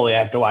fully, I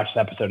have to watch the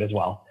episode as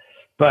well.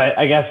 But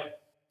I guess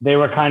they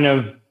were kind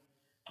of,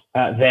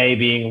 they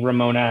being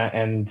Ramona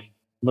and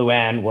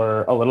Luann,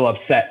 were a little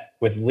upset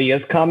with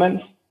Leah's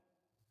comments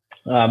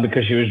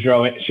because she was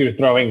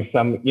throwing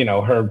some,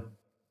 her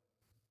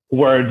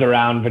words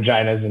around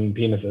vaginas and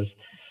penises,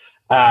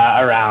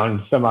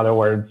 around some other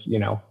words,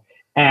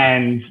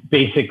 and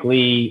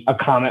basically a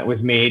comment was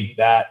made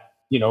that,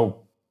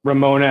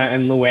 Ramona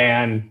and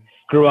Luann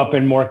grew up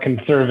in more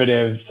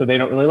conservative, so they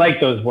don't really like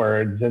those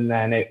words. And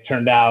then it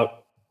turned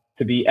out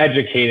to be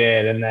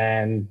educated. And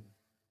then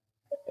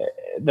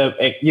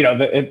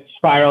it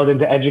spiraled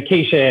into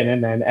education,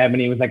 and then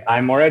Ebony was like,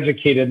 I'm more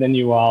educated than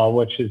you all,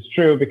 which is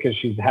true because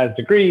she has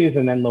degrees.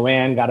 And then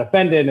Luann got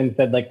offended and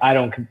said, like, I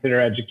don't consider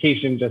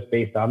education just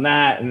based on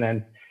that.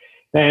 And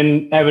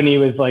then Ebony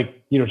was like,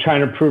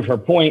 trying to prove her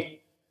point.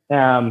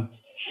 And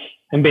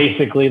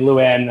basically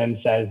Luann then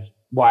says,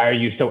 why are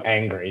you so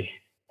angry?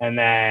 And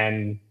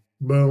then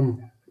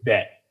boom.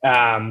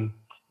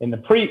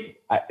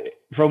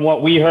 From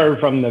what we heard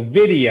from the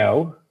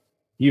video,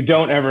 you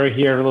don't ever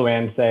hear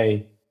Luann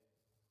say,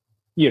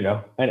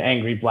 an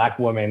angry Black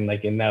woman,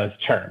 like in those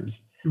terms.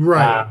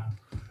 Right.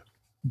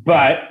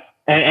 But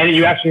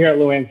you actually hear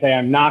Luann say,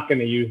 I'm not going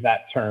to use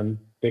that term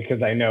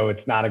because I know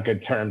it's not a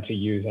good term to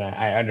use. And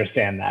I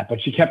understand that.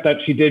 But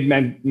she did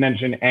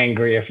mention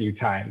angry a few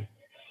times.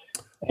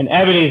 And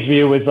Ebony's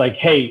view was like,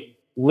 hey,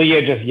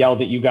 Leah just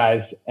yelled at you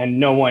guys and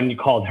no one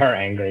called her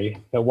angry.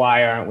 So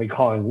why aren't we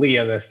calling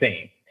Leah the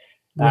same?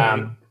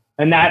 Right.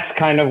 And that's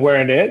kind of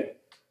where it is.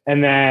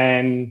 And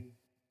then,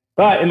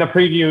 but in the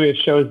preview, it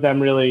shows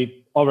them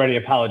really already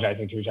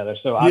apologizing to each other.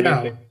 So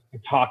obviously the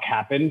talk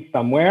happened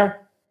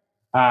somewhere.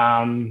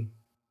 So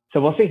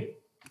we'll see.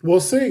 We'll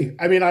see.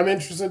 I mean, I'm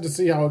interested to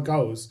see how it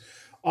goes.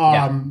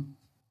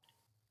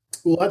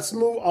 Let's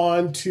move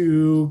on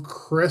to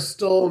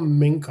Crystal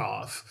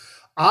Minkoff.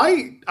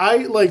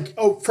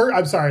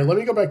 I'm sorry. Let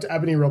me go back to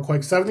Ebony real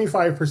quick.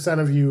 75%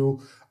 of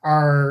you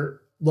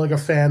are like a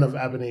fan of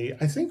Ebony.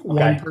 I think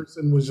one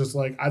person was just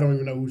like, I don't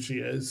even know who she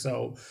is.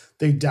 So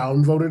they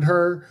downvoted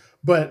her.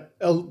 But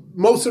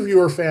most of you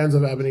are fans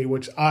of Ebony,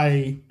 which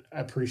I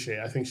appreciate.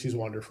 I think she's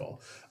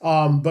wonderful.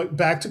 But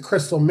back to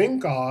Crystal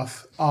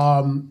Minkoff.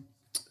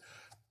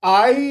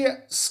 I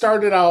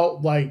started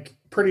out like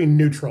pretty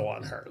neutral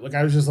on her. Like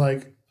I was just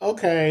like,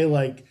 okay,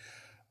 like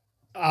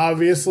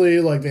obviously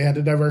like they had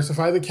to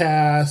diversify the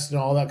cast and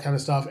all that kind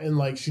of stuff. And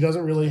like, she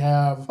doesn't really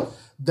have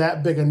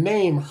that big a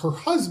name. Her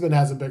husband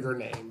has a bigger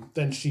name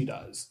than she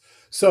does.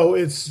 So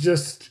it's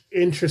just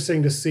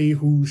interesting to see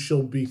who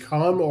she'll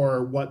become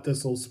or what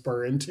this will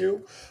spur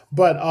into.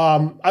 But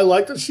I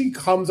like that she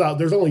comes out.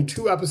 There's only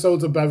 2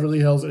 episodes of Beverly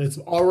Hills, and it's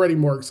already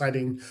more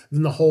exciting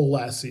than the whole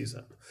last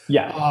season.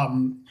 Yeah,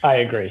 I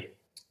agree.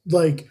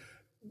 Like,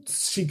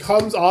 she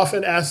comes off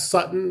and asks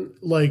Sutton,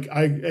 like,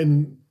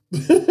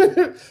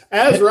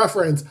 as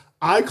reference,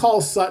 I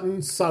call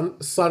Sutton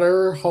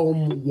Sutter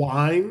Home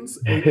Wines,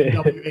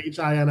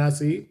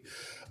 Whinse,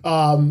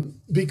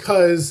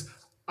 because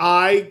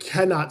I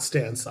cannot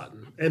stand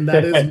Sutton. And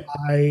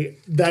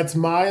that's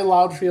my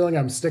loud feeling.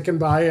 I'm sticking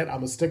by it. I'm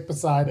going to stick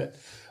beside it.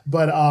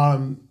 But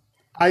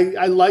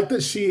I like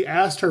that she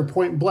asked her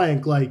point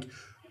blank, like,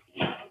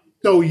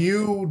 so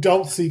you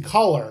don't see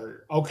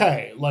color.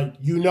 Okay. Like,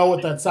 you know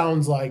what that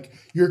sounds like.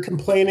 You're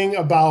complaining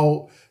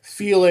about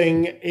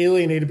feeling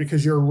alienated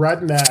because you're a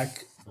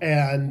redneck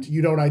and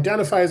you don't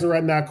identify as a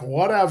redneck,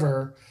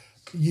 whatever.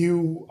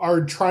 You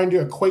are trying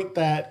to equate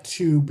that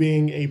to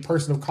being a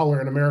person of color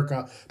in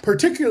America,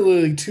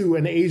 particularly to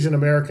an Asian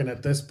American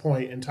at this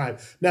point in time.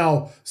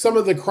 Now, some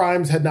of the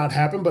crimes had not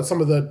happened, but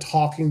some of the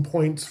talking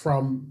points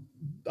from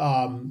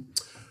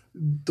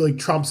like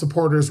Trump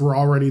supporters were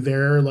already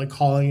there, like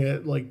calling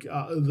it like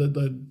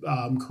the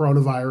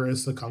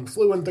coronavirus, the Kung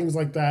flu and things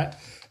like that.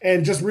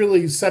 And just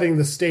really setting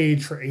the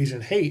stage for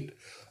Asian hate.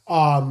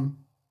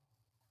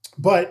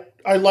 But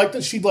I like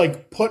that she'd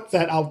like put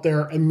that out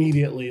there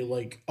immediately.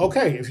 Like,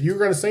 okay, if you're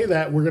going to say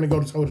that, we're going to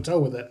go toe to toe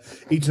with it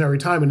each and every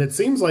time. And it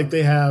seems like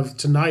they have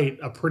tonight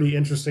a pretty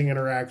interesting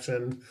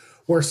interaction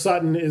where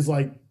Sutton is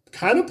like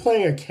kind of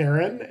playing a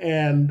Karen,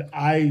 and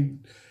I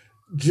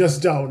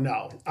just don't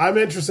know. I'm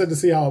interested to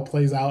see how it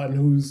plays out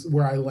and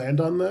where I land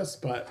on this.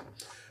 But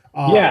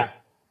yeah,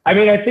 I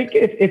mean, I think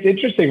it's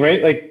interesting,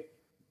 right? Like,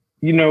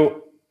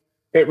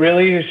 it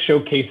really is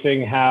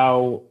showcasing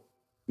how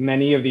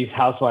many of these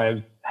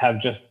housewives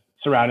have just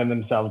surrounded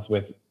themselves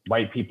with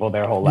white people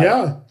their whole life.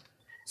 Yeah.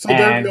 So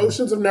their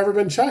notions have never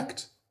been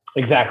checked.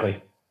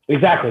 Exactly. And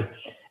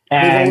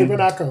they've only been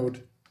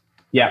echoed.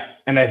 Yeah.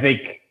 And I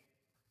think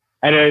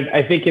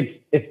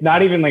it's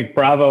not even like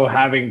Bravo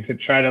having to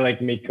try to like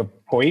make a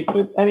point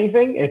with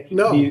anything. It's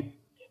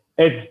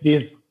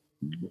these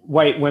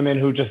white women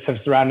who just have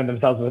surrounded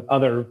themselves with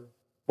other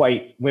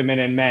white women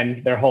and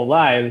men their whole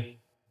lives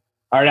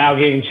are now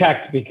getting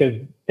checked because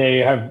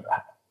they're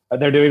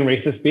doing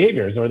racist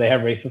behaviors or they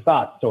have racist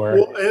thoughts or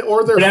they're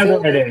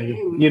whatever it is.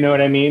 You know what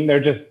I mean?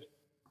 They're just,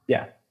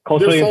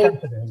 culturally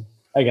insensitive,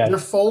 I guess. They're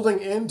folding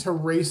into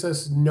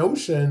racist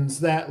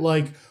notions that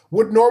like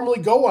would normally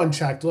go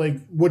unchecked. Like,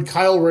 would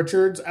Kyle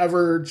Richards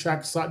ever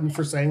check Sutton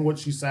for saying what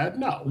she said?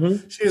 No.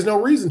 Mm-hmm. She has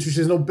no reason to. She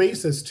has no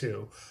basis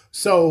to.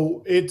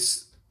 So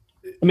it's...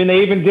 I mean,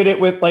 they even did it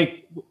with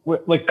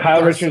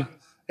Kyle Richards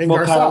and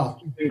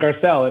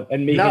Garcelle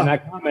and making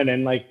that comment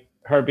and like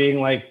her being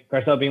like,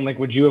 Garcelle being like,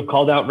 would you have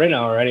called out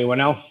Rinna or anyone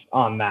else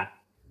on that?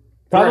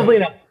 Probably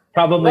not.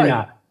 Probably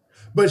not.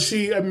 But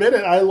she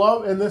admitted, I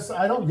love, and this,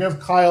 I don't give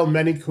Kyle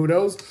many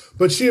kudos,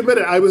 but she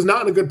admitted, I was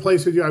not in a good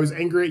place with you. I was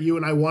angry at you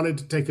and I wanted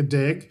to take a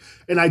dig.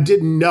 And I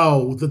didn't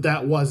know that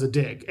that was a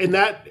dig. And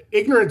that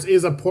ignorance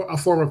is a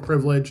form of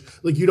privilege.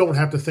 Like, you don't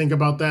have to think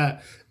about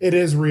that. It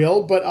is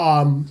real. But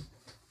I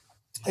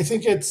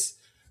think it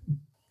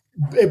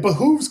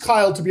behooves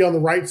Kyle to be on the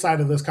right side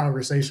of this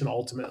conversation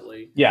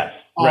ultimately. Yes,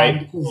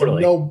 right.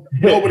 Totally.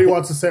 Nobody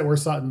wants to sit where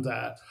Sutton's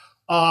at.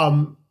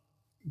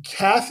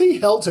 Kathy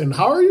Hilton,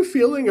 how are you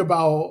feeling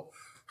about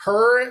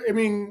her? I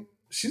mean,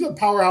 she's a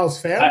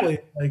powerhouse family.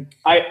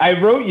 I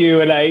wrote you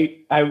and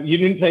you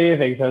didn't say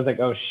anything, so I was like,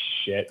 oh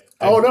shit.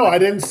 Oh no, I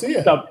didn't see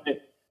it.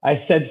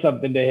 I said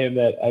something to him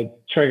that I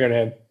triggered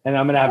him, and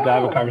I'm gonna have to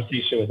have a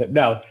conversation with him.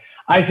 No,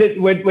 I said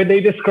when they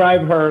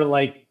describe her,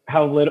 like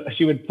how little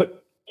she would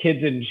put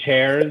kids in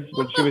chairs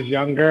when she was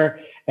younger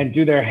and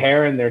do their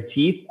hair and their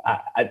teeth.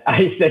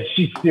 I said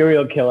she's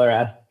serial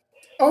killer-esque.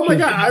 Oh my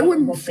God, I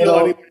wouldn't feel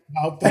anything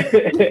about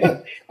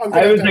that.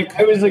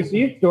 I was like,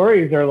 these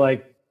stories are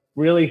like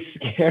really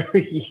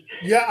scary.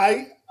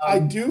 Yeah, I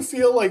do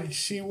feel like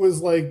she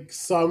was like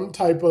some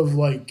type of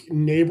like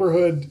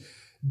neighborhood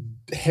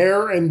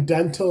hair and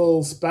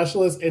dental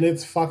specialist, and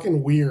it's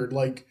fucking weird.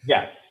 Like,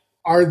 yes.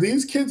 Are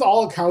these kids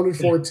all accounted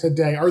for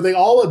today? Are they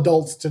all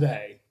adults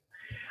today?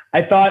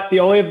 I thought the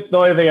only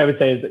thing I would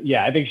say is,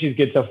 yeah, I think she's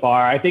good so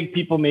far. I think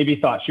people maybe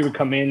thought she would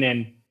come in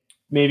and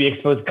maybe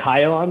expose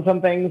Kyle on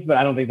some things, but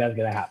I don't think that's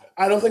going to happen.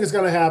 I don't think it's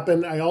going to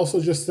happen. I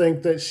also just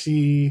think that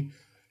she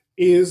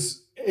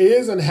is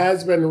and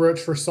has been rich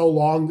for so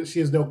long that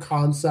she has no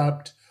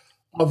concept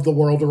of the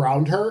world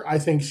around her. I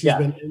think she's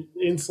been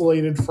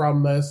insulated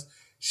from this.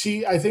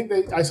 I think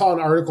that I saw an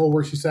article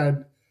where she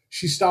said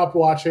she stopped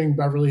watching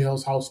Beverly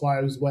Hills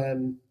Housewives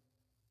when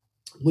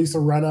Lisa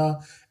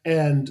Rinna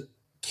and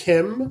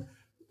Kim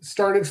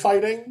started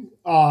fighting,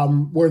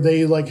 where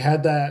they like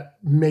had that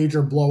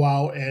major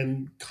blowout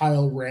and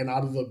Kyle ran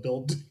out of the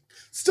building.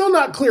 Still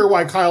not clear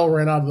why Kyle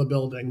ran out of the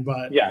building,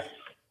 but yeah.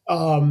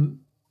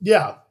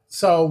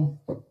 So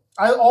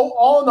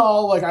all in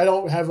all, like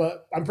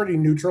I'm pretty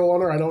neutral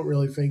on her. I don't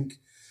really think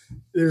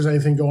there's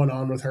anything going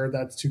on with her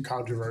that's too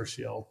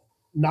controversial.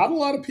 Not a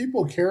lot of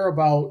people care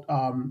about,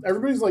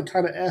 everybody's like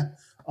kind of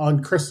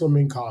on Crystal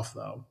Minkoff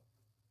though.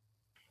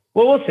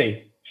 Well, we'll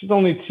see. She's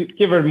only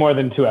give her more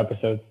than 2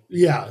 episodes.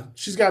 Yeah,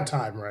 she's got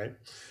time, right?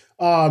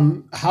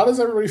 How does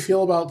everybody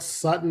feel about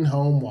Sutton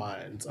Home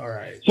Wines? All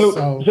right.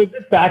 So just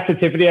back to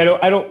Tiffany.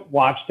 I don't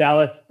watch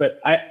Dallas,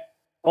 but I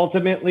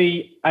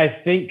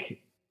think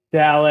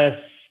Dallas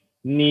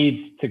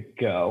needs to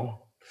go.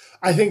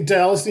 I think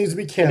Dallas needs to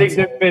be canceled. I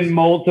think there's been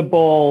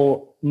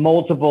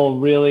multiple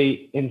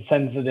really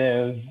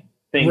insensitive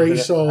things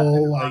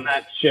racial on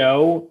that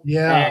show.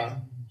 Yeah.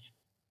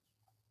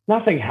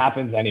 Nothing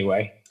happens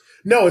anyway.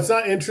 No, it's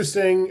not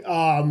interesting.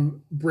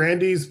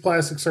 Brandy's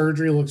plastic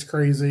surgery looks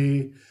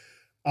crazy.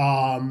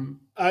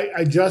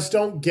 I just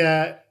don't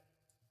get.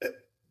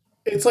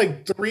 It's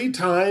like 3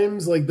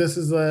 times. Like this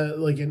is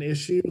an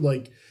issue.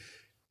 Like,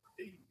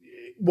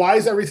 why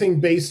is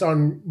everything based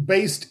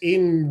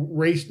in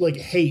race, like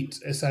hate?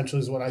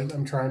 Essentially, is what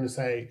I'm trying to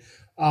say.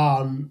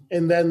 And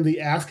then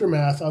the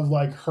aftermath of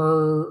like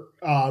her.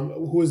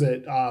 Who is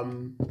it?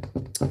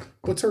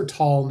 What's her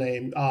tall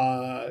name?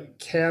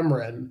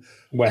 Cameron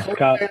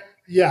Westcott.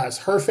 Yes,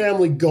 her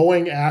family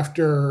going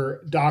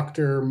after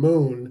Dr.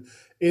 Moon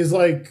is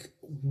like,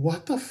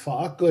 what the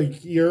fuck?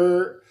 Like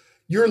you're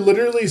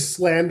literally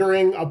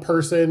slandering a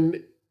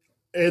person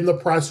in the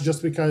press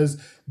just because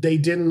they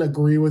didn't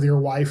agree with your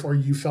wife or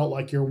you felt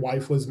like your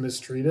wife was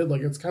mistreated.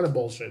 Like it's kind of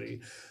bullshitty.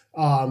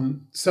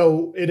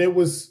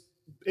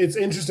 It's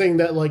interesting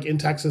that like in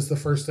Texas, the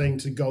first thing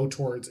to go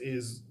towards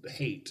is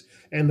hate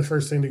and the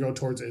first thing to go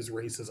towards is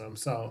racism.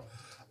 So,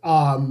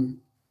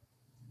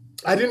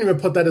 I didn't even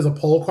put that as a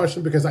poll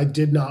question because I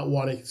did not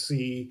want to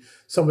see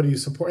somebody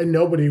support, and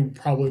nobody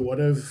probably would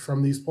have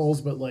from these polls,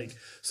 but like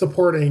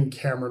supporting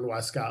Cameron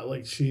Westcott.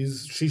 Like she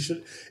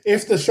should,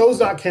 if the show's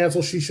not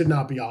canceled, she should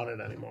not be on it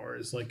anymore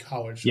is like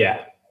how it should.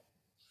 Yeah,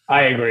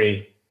 I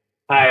agree.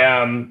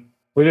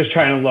 We're just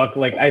trying to look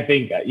like, I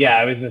think,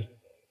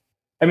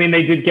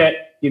 they did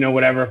get,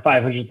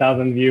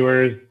 500,000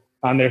 viewers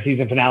on their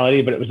season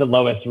finale, but it was the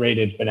lowest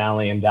rated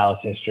finale in Dallas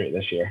history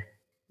this year.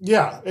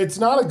 Yeah, it's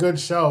not a good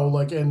show.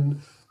 Like,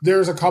 and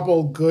there's a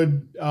couple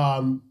good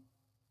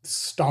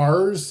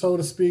stars, so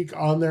to speak,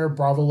 on there,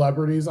 Bravo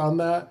celebrities on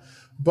that.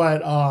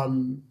 But I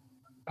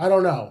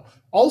don't know.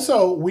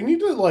 Also, we need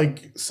to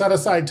like set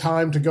aside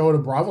time to go to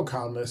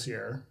BravoCon this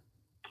year.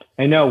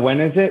 I know.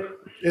 When is it?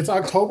 It's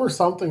October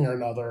something or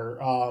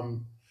another.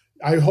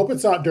 I hope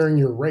it's not during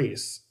your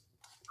race.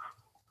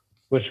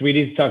 Which we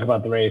need to talk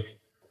about the race.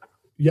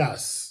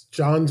 Yes,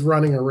 John's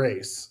running a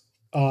race.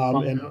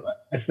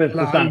 It's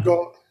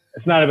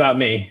not about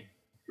me.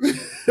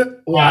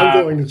 Well,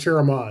 I'm going to cheer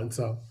him on.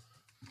 So,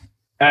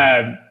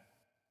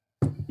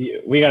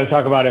 we got to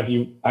talk about I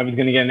was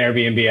going to get an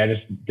Airbnb. I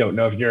just don't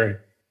know if you're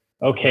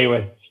okay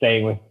with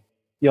staying with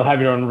you'll have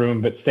your own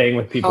room, but staying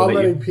with people How that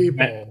many you've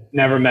people?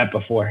 never met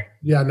before.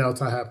 Yeah, no,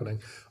 it's not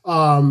happening.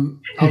 I'll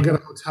get a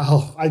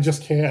hotel. I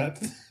just can't.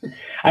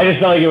 I just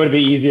felt like it would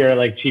be easier,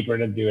 like cheaper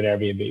to do an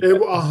Airbnb.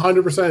 It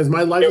 100% is.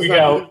 My life is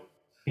not.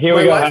 Here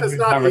we my go. life is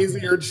not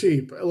easy or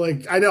cheap.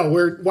 Like I know.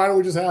 Why don't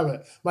we just have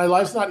it? My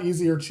life's not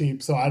easy or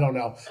cheap, so I don't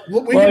know.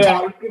 We can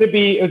talk.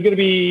 It was gonna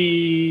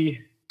be,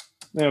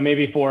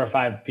 maybe 4 or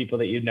 5 people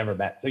that you'd never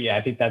met. So yeah,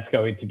 I think that's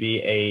going to be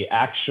a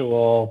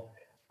actual.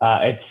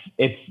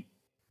 It's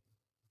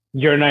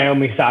you're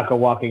Naomi Osaka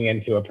walking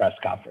into a press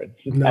conference.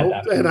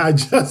 Nope, and I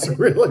just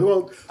really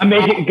won't. I'm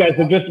making guys.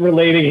 I'm just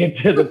relating it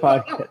to the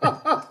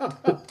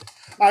podcast.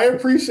 I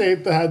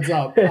appreciate the heads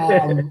up.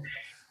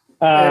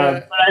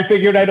 But I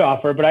figured I'd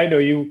offer, but I know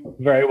you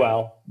very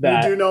well. You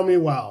do know me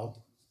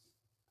well.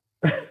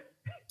 But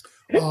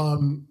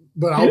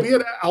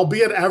I'll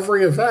be at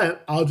every event.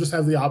 I'll just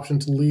have the option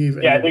to leave.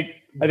 Yeah, I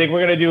think we're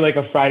gonna do like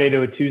a Friday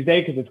to a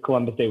Tuesday because it's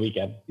Columbus Day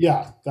weekend.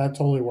 Yeah, that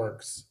totally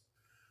works.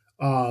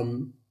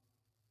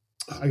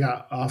 I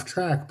got off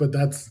track, but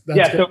that's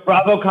yeah. So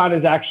BravoCon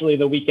is actually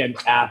the weekend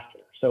after.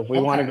 So if we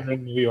want to go to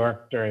New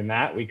York during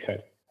that, we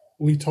could.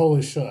 We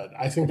totally should.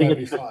 I think that'd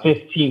be fun. The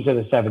 15th to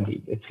the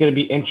 17th. It's going to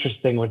be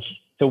interesting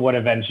what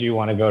events you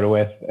want to go to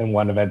with and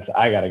what events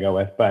I got to go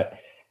with. But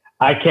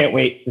I can't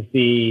wait to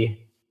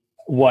see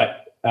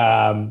what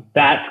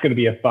that's going to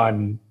be a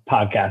fun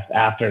podcast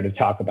after to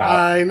talk about.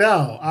 I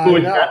know.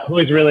 Who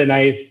is really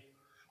nice?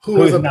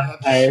 Who's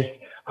not nice?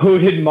 Who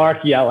did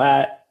Mark yell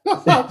at?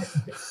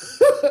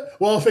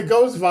 Well, if it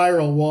goes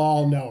viral, we'll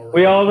all know. Right?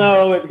 We all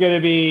know it's going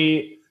to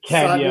be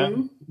Kenya.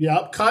 Sutton.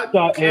 Yep.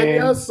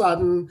 Kenya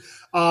Sutton.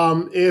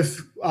 If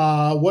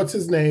what's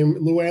his name?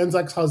 Luann's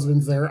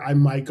ex-husband's there, I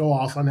might go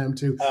off on him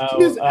too.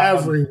 He's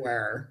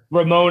everywhere.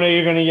 Ramona,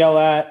 you're going to yell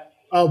at.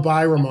 Oh,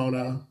 bye,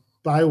 Ramona.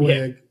 Bye,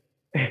 Wig.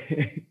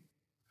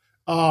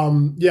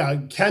 Yeah,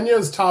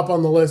 Kenya's top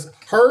on the list.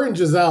 Her and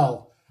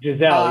Giselle.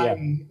 Yeah.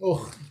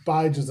 Oh,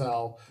 bye,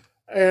 Giselle.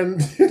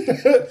 And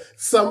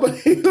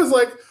somebody was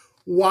like,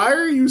 why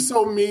are you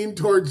so mean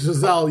towards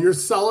Giselle? You're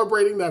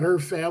celebrating that her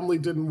family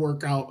didn't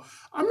work out.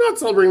 I'm not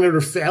celebrating that her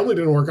family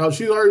didn't work out.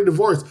 She's already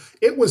divorced.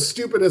 It was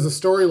stupid as a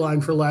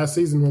storyline for last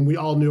season when we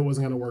all knew it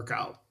wasn't going to work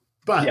out.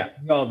 But yeah,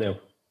 we all do.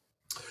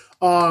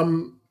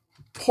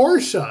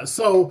 Portia.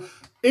 So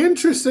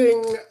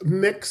interesting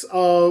mix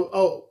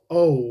of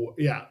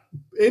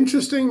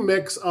interesting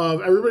mix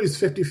of everybody's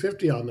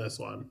 50-50 on this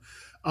one.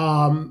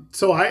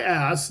 So I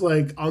asked,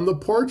 like, on the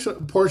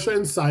Portia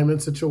and Simon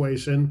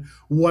situation,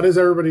 what is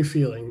everybody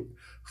feeling?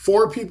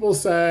 4 people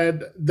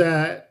said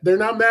that they're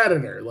not mad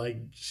at her. Like,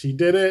 she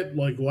did it,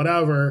 like,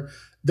 whatever.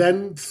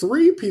 Then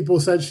 3 people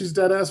said she's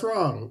dead ass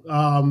wrong.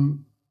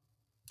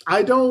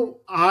 I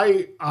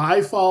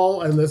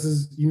fall, and this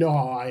is, you know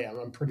how I am.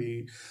 I'm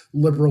pretty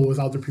liberal with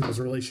other people's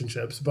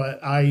relationships,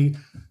 but I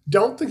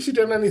don't think she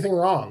did anything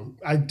wrong.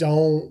 I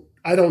don't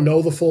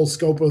know the full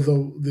scope of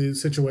the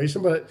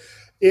situation, but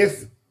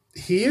if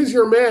he is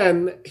your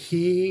man,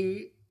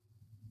 he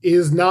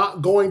is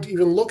not going to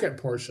even look at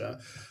Portia.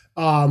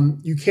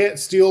 You can't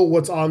steal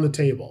what's on the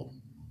table.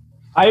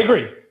 I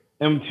agree.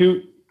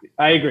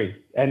 I agree.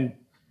 And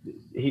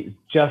he's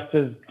just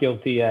as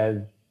guilty as,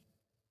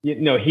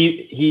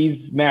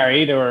 he's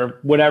married or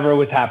whatever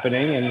was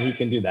happening, and he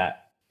can do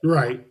that.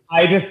 Right.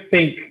 I just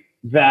think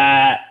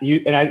that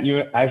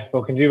I've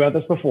spoken to you about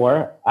this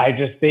before. I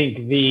just think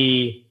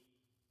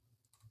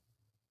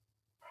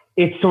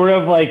it's sort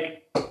of like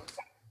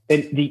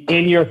the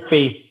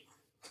in-your-face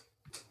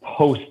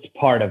post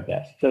part of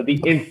this. So the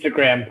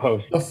Instagram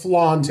post. The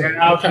flaunting.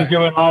 Now she's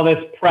doing all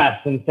this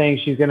press and saying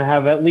she's going to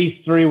have at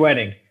least 3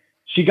 weddings.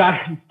 She got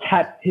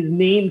his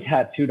name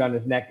tattooed on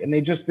his neck, and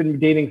they've just been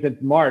dating since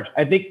March.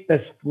 I think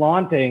this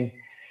flaunting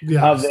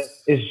of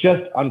this is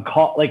just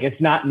uncalled. Like,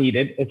 it's not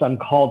needed. It's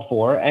uncalled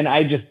for. And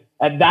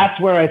that's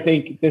where I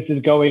think this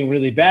is going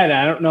really bad.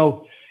 I don't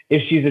know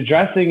if she's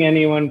addressing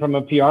anyone from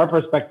a PR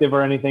perspective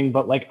or anything,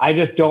 but like, I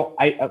just don't,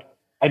 I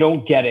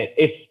don't get it.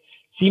 It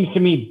seems to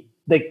me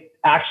like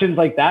actions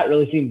like that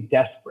really seem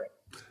desperate.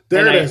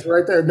 There it is,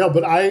 right there. No,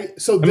 but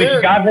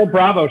she got her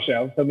Bravo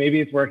show, so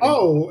maybe it's working.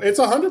 Oh, it's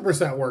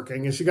 100%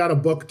 working. And she got a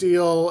book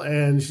deal,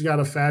 and she got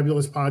a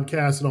fabulous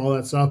podcast and all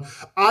that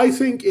stuff. I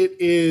think it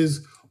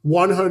is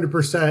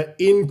 100%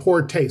 in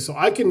poor taste. So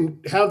I can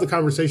have the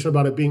conversation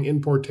about it being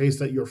in poor taste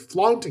that you're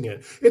flaunting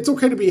it. It's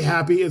okay to be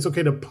happy. It's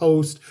okay to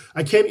post.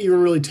 I can't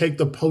even really take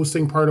the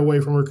posting part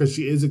away from her because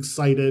she is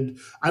excited.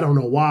 I don't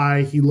know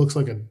why. He looks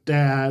like a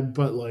dad,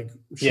 but like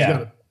she's got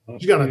a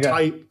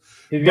type.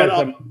 He's got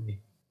some.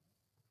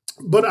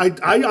 But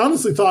I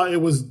honestly thought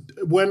it was,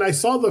 when I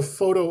saw the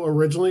photo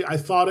originally, I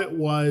thought it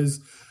was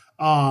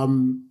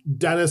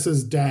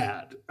Dennis's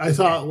dad. I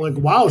thought, like,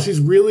 wow, she's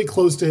really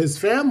close to his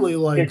family.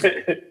 Like,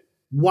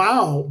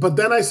 wow. But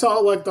then I saw,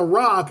 like, The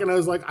Rock, and I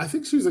was like, I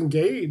think she's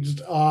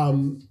engaged.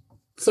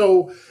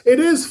 So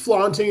it is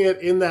flaunting it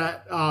in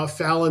that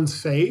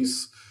Fallon's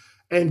face.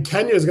 And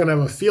Kenya's going to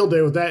have a field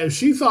day with that. If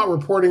she thought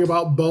reporting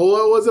about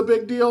Bolo was a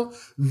big deal,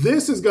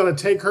 this is going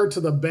to take her to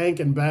the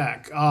bank and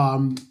back.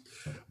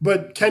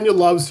 But Kenya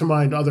loves to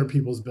mind other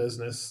people's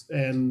business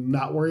and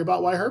not worry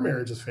about why her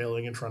marriage is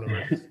failing in front of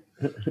her.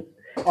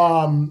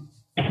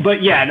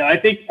 But yeah, no, I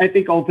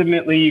think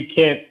ultimately you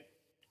can't.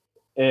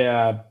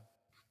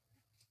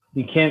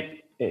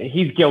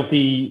 He's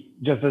guilty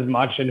just as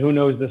much, and who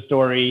knows the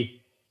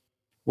story,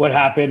 what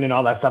happened, and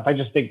all that stuff. I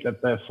just think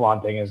that the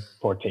flaunting is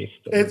poor taste.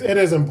 It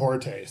is in poor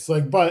taste.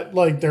 But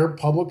they're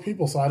public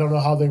people, so I don't know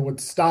how they would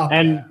stop.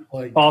 And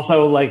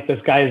also,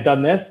 this guy has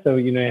done this, so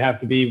you have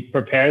to be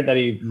prepared that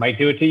he might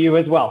do it to you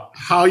as well.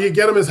 How you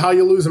get him is how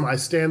you lose him. I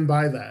stand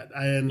by that.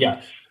 And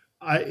yes.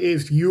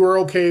 If you are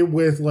okay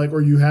with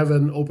or you have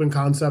an open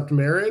concept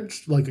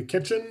marriage, like a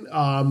kitchen,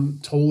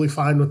 totally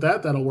fine with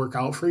that. That'll work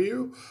out for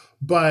you.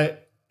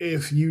 But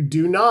if you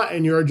do not,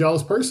 and you're a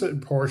jealous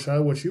person,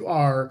 Portia, which you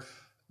are,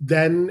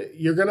 then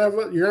you're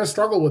gonna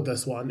struggle with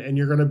this one, and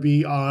you're gonna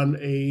be on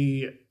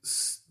a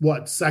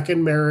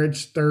second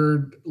marriage,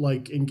 third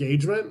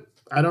engagement.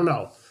 I don't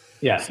know.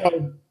 Yeah.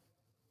 So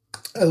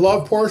I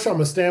love Portia. I'm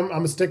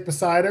a stick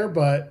beside her,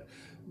 but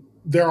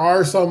there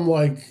are some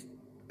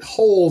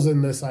holes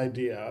in this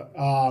idea.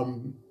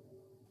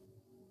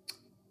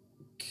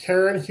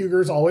 Karen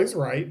Huger's always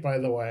right, by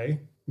the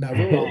way.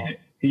 Never wrong.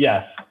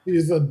 Yes.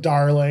 She's a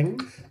darling.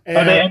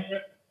 And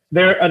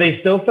are they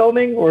still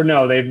filming or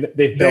no?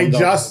 They filmed.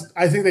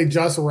 I think they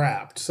just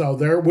wrapped. So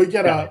they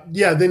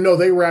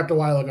wrapped a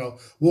while ago.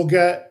 We'll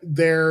get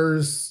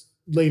theirs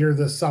later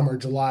this summer,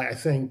 July, I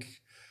think.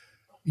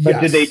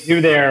 But yes. Did they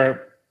do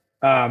their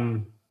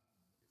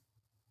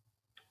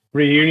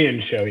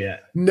reunion show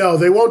yet? No,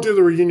 they won't do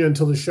the reunion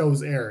until the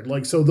show's aired.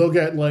 So they'll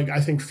get I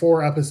think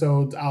 4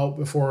 episodes out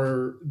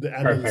before the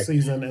end of the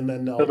season, and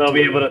then they'll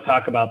be able to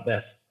talk about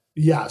this.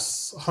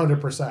 Yes,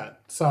 100%.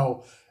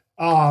 So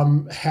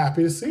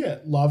happy to see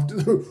it.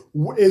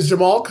 Is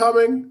Jamal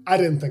coming? I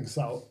didn't think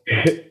so.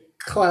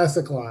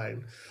 Classic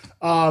line.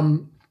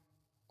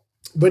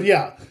 But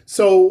yeah,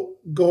 so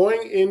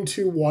going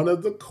into one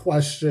of the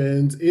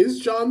questions, is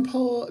John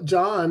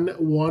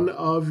one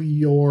of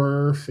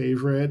your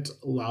favorite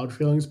Loud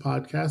Feelings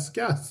podcast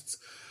guests?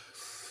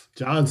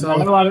 John,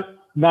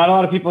 not a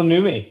lot of people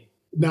knew me.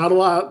 Not a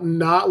lot,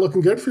 not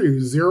looking good for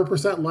you.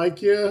 0%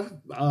 like you,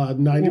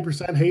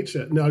 90% hate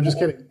you. No, just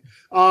kidding.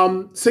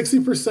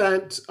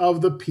 60%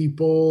 of the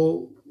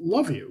people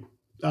love you.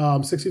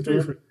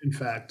 63%, in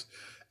fact.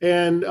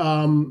 And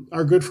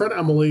our good friend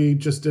Emily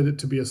just did it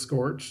to be a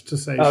scorch to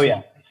say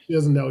she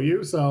doesn't know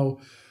you.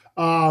 So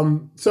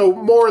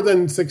more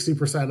than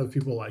 60% of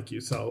people like you.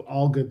 So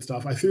all good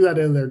stuff. I threw that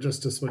in there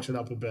just to switch it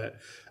up a bit.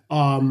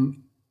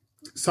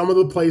 Some of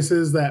the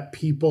places that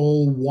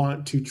people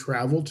want to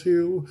travel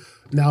to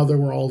now that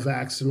we're all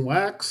vaxxed and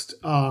waxed.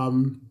 I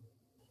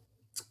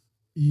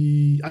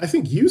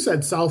think you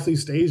said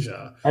Southeast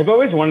Asia. I've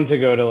always wanted to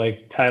go to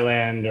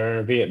Thailand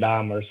or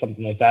Vietnam or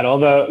something like that.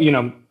 Although,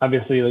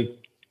 obviously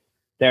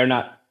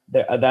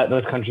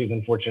those countries,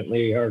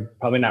 unfortunately, are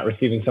probably not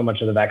receiving so much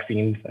of the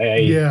vaccines.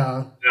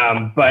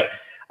 But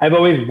I've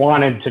always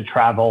wanted to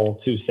travel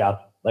to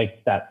South,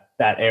 that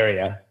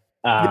area.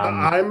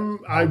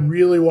 I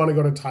really want to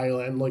go to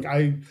Thailand.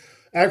 I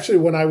actually,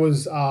 when I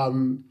was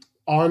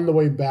on the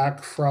way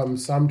back from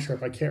some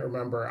trip, I can't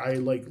remember, I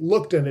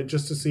looked at it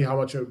just to see how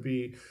much it would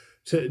be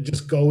to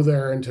just go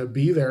there and to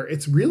be there.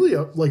 It's really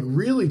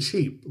really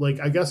cheap.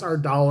 I guess our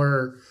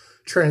dollar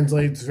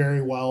translates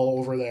very well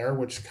over there,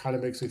 which kind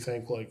of makes me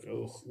think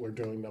we're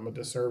doing them a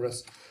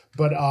disservice.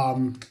 But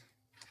and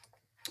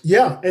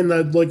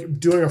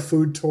doing a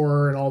food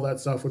tour and all that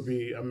stuff would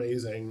be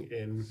amazing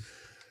in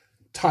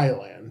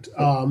Thailand.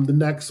 The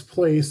next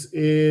place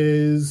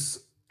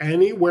is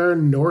anywhere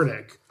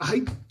Nordic.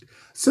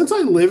 Since I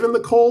live in the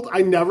cold,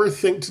 I never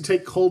think to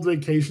take cold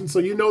vacations.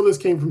 So this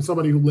came from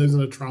somebody who lives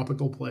in a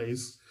tropical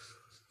place.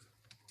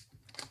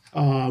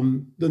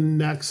 The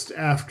next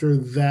after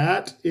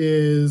that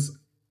is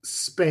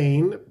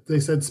Spain. They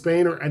said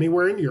Spain or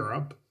anywhere in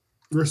Europe.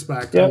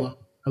 Respect. Yep.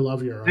 I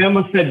love Europe. I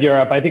almost said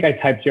Europe. I think I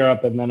typed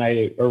Europe and then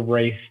I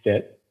erased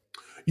it.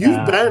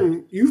 You've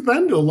been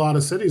to a lot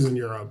of cities in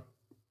Europe.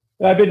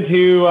 I've been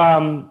to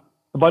a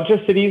bunch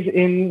of cities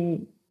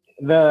in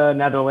the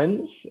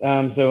Netherlands.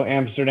 So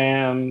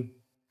Amsterdam,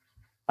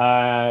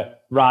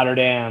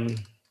 Rotterdam,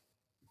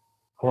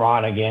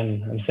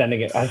 Groningen.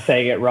 I'm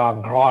saying it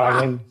wrong.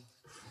 Groningen.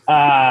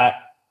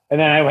 And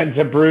then I went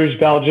to Bruges,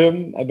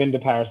 Belgium. I've been to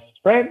Paris,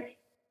 France.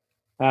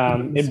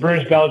 In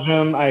Bruges,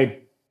 Belgium, I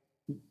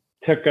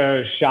took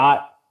a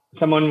shot.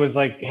 Someone was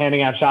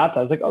handing out shots.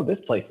 I was like, oh, this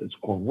place is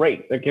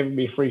great. They're giving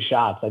me free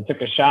shots. I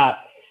took a shot,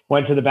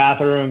 went to the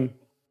bathroom,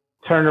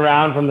 turned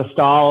around from the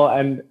stall,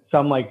 and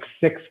some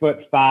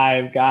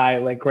 6'5"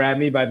 guy grabbed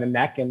me by the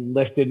neck and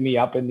lifted me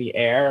up in the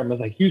air and was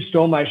like, you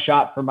stole my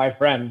shot from my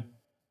friend.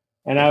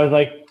 And I was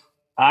like,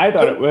 I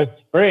thought it was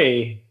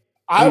free.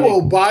 I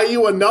will buy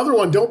you another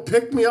one. Don't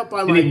pick me up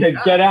by my neck. He said,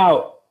 get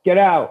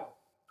out.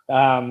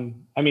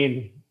 I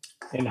mean,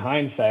 in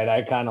hindsight,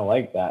 I kind of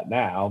like that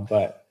now,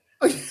 but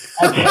at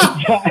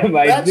that time,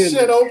 that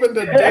shit opened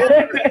a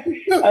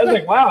door. I was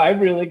like, wow, I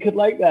really could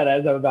like that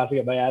as I'm about to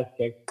get my ass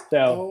kicked.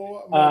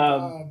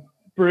 So,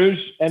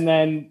 Bruges and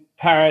then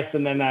Paris,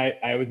 and then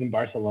I was in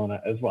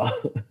Barcelona as well.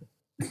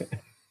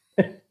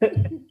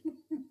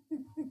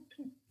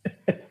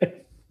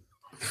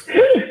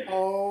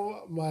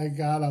 Oh my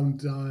God, I'm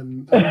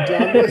done. I'm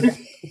done with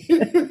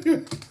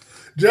you.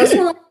 Just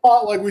when I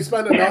thought like we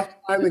spent enough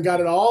time and got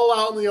it all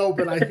out in the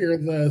open, I hear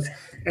this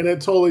and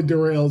it totally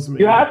derails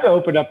me. You have to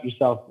open up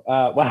yourself.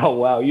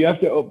 Wow. You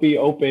have to be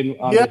open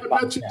on yeah, this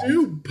I bet you podcast.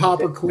 do,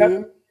 Papa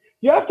Queen.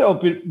 You have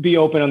to be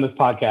open on this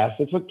podcast.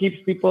 It's what keeps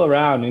people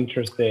around,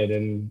 interested,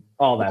 and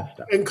all that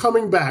stuff. And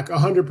coming back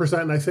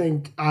 100%. And I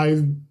think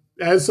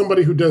as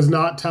somebody who does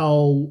not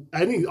tell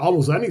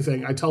almost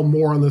anything, I tell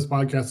more on this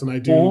podcast than I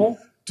do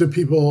to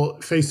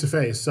people face to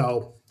face.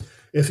 So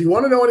if you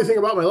want to know anything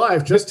about my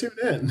life, just tune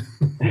in.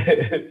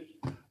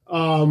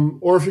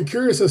 Or if you're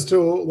curious as to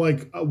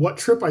like what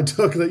trip I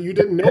took that you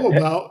didn't know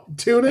about,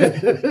 tune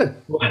in.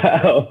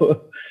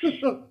 Wow.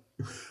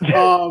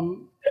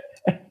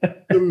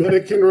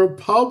 Dominican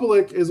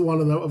Republic is one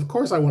of them. Of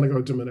course, I want to go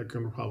to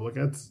Dominican Republic.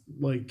 That's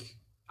like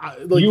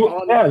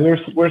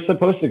we're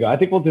supposed to go. I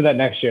think we'll do that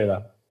next year,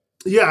 though.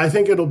 Yeah, I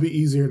think it'll be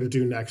easier to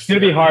do next year.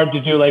 It's gonna be hard to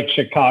do like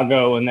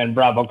Chicago and then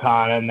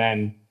BravoCon and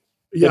then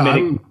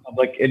Dominican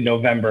Republic in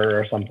November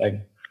or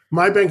something.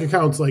 My bank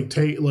account's like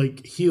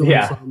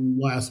healing from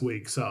last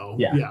week, so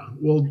yeah,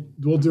 we'll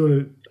do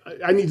it.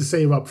 I need to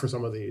save up for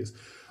some of these.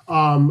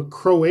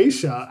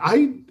 Croatia,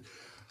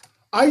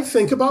 I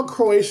think about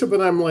Croatia,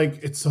 but I'm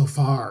like, it's so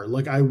far.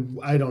 Like I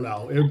don't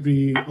know. It would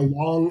be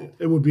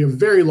a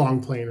very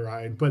long plane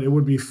ride, but it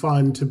would be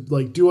fun to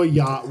like do a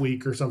yacht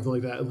week or something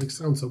like that. It like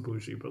sounds so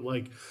bougie, but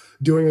like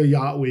doing a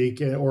yacht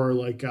week or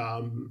like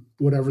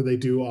whatever they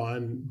do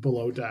on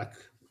below deck.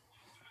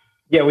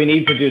 Yeah, we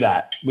need to do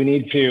that. We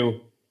need to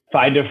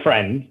find a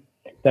friend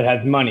that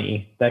has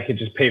money that could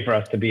just pay for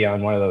us to be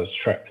on one of those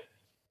trips.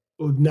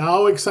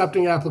 Now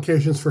accepting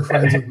applications for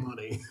friends with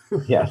money.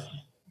 Yes.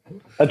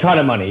 A ton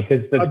of money,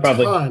 because that's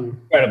probably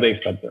incredibly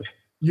expensive.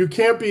 You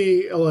can't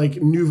be like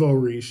nouveau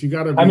riche. You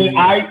got to be. I mean,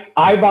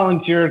 I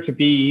volunteer to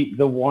be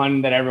the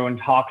one that everyone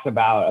talks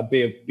about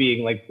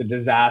being like the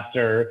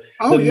disaster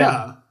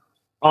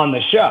on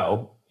the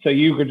show. So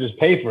you could just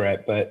pay for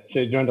it, but so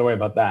you don't have to worry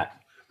about that.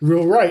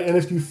 Real right. And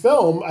if you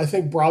film, I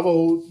think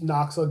Bravo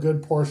knocks a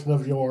good portion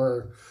of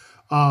your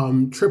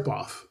trip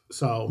off.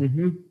 So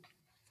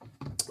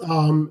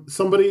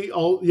somebody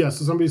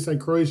said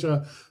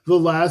Croatia. The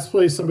last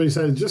place somebody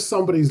said just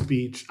somebody's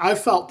beach. I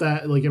felt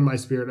that like in my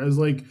spirit. I was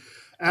like,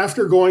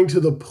 after going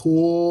to the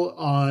pool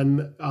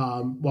on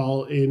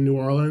while in New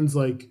Orleans,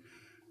 like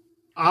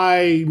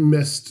I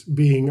missed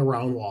being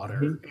around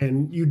water,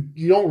 and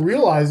you don't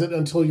realize it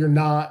until you're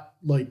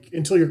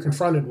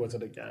confronted with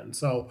it again.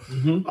 So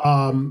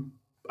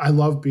I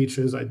love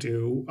beaches. I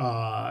do.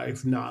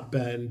 I've not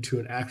been to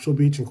an actual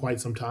beach in quite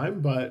some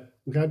time, but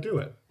we got to do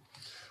it.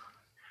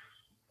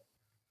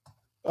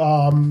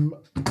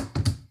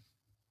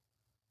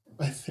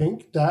 I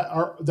think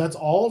that's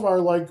all of our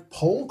like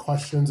poll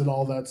questions and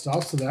all that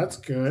stuff. So that's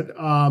good.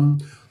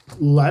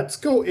 Let's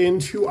go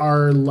into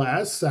our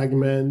last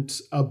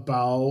segment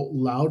about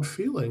loud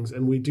feelings,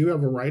 and we do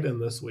have a write-in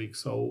this week,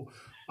 so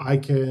I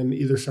can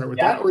either start with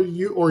that, or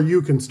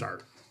you can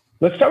start.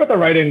 Let's start with the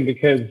write-in,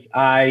 because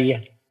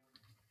I'm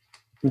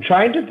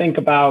trying to think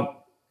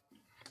about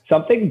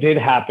something did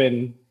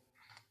happen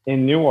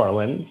in New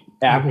Orleans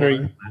after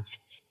you left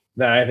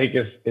that I think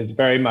is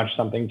very much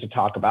something to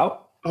talk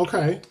about.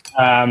 Okay.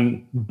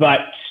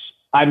 But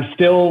I'm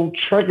still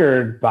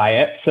triggered by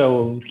it,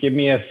 so give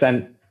me a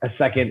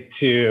second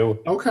to.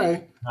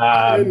 Okay.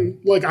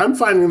 I'm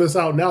finding this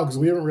out now because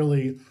we haven't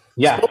really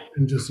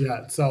spoken just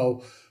yet.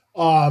 So,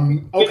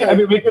 okay. I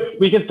mean,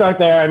 we could start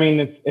there. I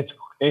mean,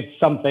 it's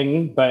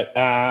something, but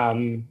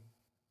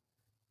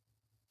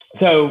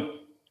so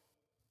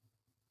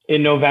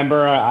in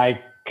November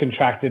I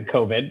contracted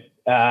COVID.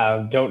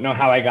 Don't know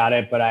how I got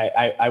it, but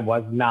I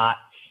was not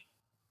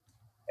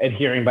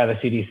adhering by the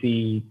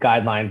CDC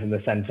guidelines in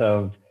the sense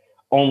of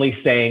only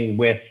staying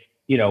with,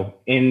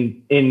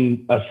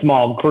 in a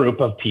small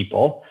group of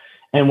people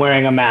and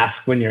wearing a mask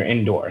when you're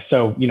indoors.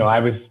 So,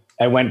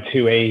 I went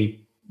to a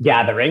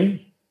gathering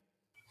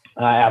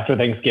after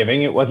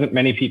Thanksgiving. It wasn't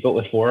many people, it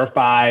was 4 or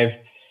 5.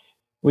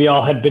 We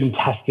all had been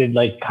tested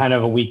like kind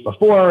of a week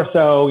before.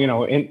 So,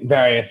 in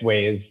various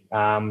ways.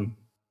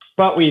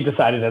 But we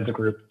decided as a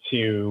group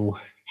to,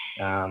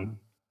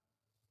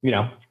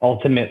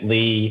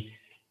 ultimately,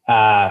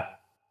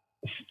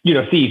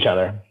 see each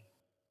other.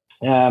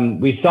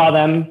 We saw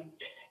them,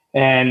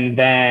 and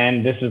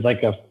then this was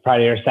like a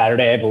Friday or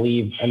Saturday, I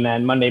believe. And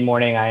then Monday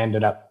morning, I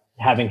ended up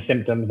having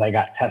symptoms. I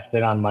got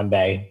tested on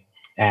Monday,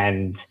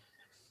 and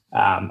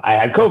I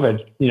had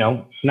COVID.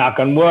 Knock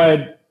on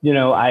wood.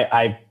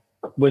 I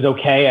was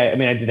okay. I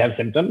mean, I did have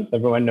symptoms.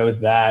 Everyone knows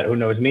that. Who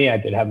knows me? I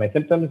did have my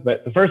symptoms.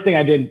 But the first thing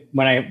I did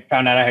when I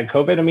found out I had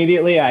COVID,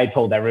 immediately I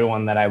told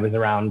everyone that I was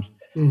around.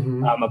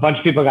 A bunch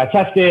of people got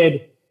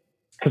tested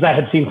because I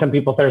had seen some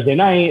people Thursday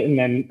night, and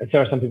then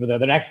there were some people there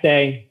the next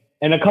day.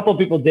 And a couple of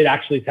people did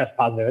actually test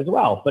positive as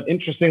well. But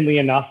interestingly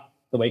enough,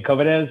 the way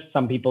COVID is,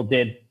 some people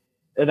did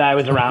that I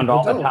was around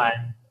all the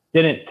time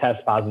didn't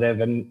test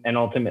positive, and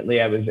ultimately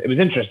it was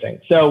interesting.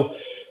 So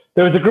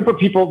there was a group of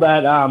people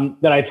that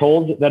I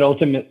told that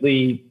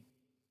ultimately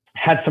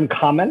had some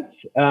comments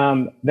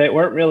that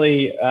weren't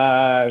really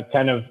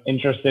kind of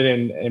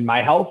interested in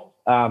my health.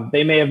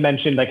 They may have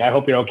mentioned like, I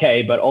hope you're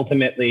okay, but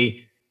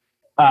ultimately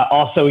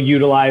also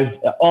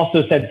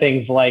said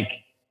things like,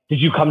 did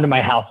you come to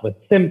my house with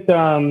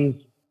symptoms?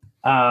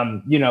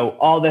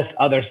 All this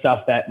other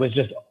stuff that was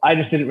I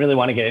just didn't really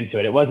want to get into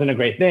it. It wasn't a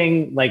great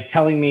thing, like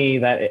telling me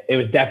that it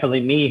was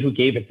definitely me who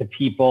gave it to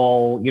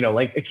people,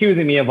 like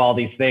accusing me of all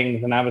these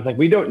things. And I was like,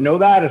 we don't know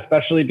that,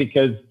 especially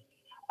because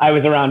I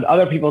was around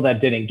other people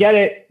that didn't get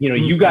it.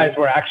 You guys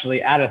were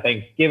actually at a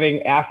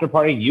Thanksgiving after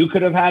party. You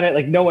could have had it.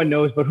 Like, no one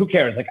knows, but who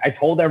cares? Like, I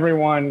told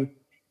everyone,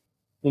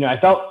 I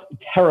felt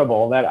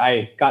terrible that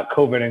I got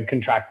COVID and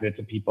contracted it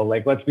to people.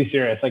 Like, let's be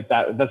serious. Like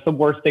that's the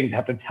worst thing to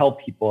have to tell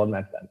people in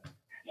that sense.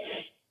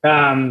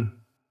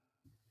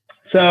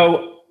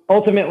 So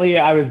ultimately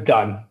I was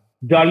done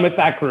with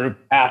that group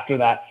after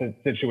that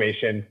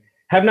situation.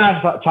 Have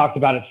not talked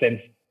about it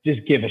since.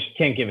 Just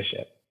can't give a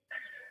shit.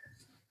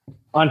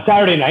 On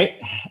Saturday night,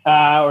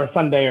 or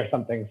Sunday or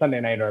something, Sunday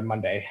night or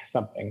Monday,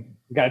 something,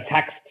 got a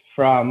text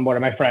from one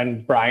of my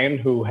friends, Brian,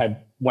 who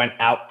had went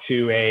out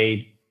to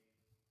a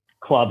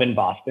club in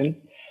Boston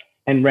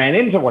and ran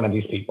into one of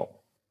these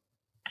people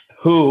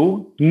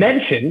who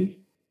mentioned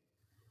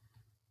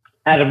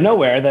out of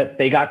nowhere that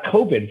they got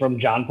COVID from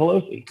John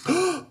Pelosi.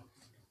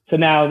 So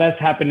now that's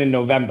happened in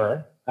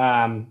November.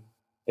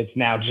 It's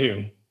now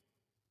June.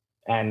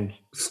 And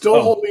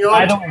still holding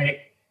on.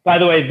 By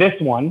the way, this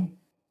one,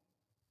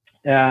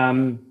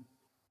 never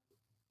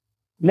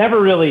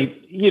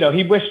really,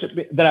 he wished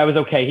that I was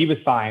okay. He was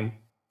fine.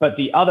 But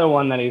the other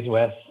one that he's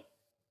with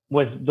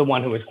was the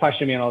one who was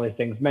questioning me on all these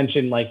things,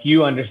 mentioned like,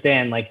 you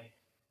understand, like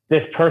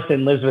this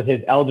person lives with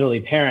his elderly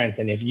parents.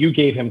 And if you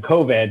gave him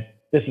COVID,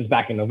 this is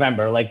back in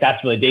November, like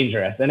that's really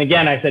dangerous. And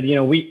again, I said,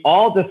 we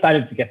all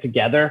decided to get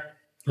together.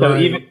 So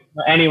even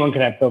anyone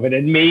could have COVID,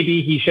 and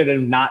maybe he should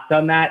have not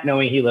done that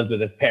knowing he lived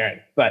with his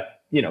parents. But,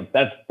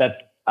 that's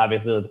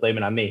obviously, let's blame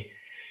it on me.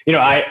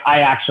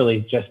 I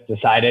actually just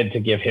decided to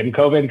give him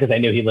COVID because I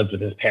knew he lived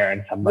with his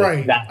parents. I'm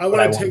like, I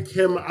want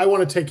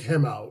to take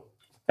him out.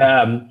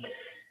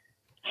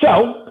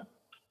 So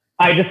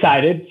I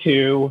decided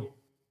to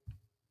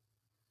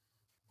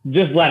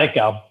just let it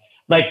go.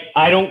 Like,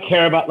 I don't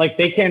care about, like,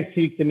 they can't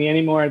speak to me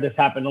anymore. This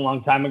happened a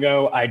long time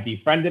ago. I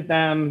defriended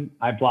them.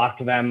 I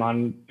blocked them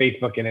on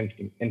Facebook and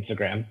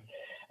Instagram.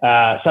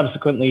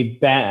 Subsequently,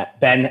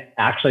 Ben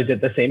actually did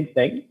the same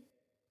thing.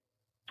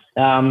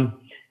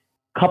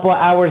 Couple of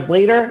hours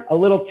later, a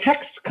little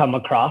text come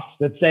across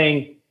that's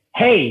saying,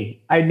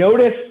 hey, I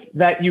noticed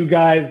that you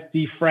guys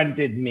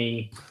defriended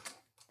me,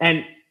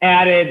 and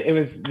added, it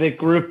was the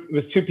group, it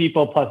was 2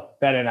 people plus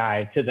Ben and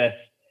I to this.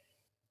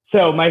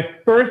 So my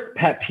first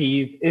pet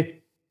peeve is,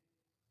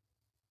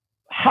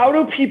 how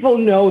do people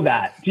know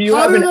that?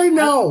 How do they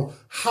know?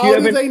 How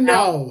do they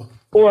know?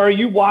 Or are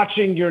you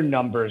watching your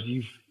numbers?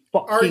 You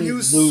fucking are you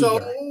loser so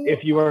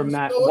if you are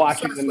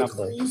watching the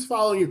numbers? Who's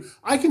following you?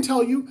 I can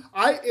tell you,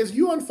 if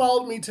you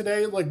unfollowed me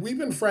today, like we've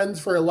been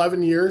friends for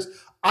 11 years,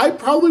 I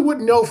probably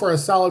wouldn't know for a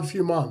solid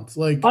few months.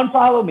 Like,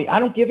 unfollow me. I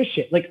don't give a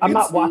shit. Like, I'm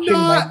not watching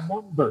my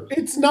numbers.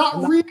 It's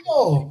not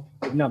real.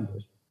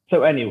 Numbers.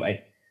 So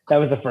anyway, that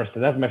was the first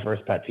thing. That's my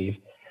first pet peeve.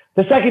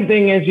 The second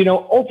thing is,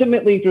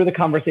 ultimately through the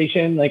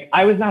conversation, like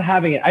I was not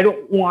having it. I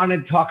don't want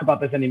to talk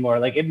about this anymore.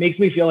 Like, it makes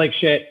me feel like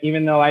shit,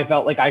 even though I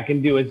felt like I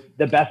can do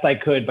the best I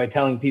could by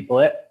telling people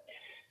it.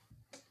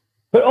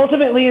 But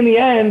ultimately, in the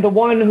end, the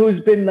one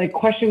who's been like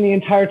questioning the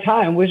entire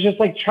time was just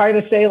like trying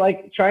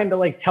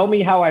to tell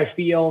me how I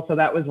feel. So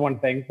that was one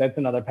thing. That's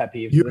another pet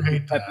peeve. You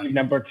hate pet peeve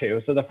number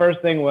 2. So the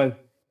first thing was,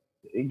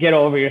 get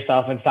over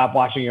yourself and stop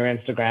watching your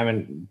Instagram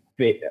and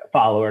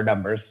follower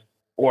numbers.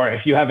 Or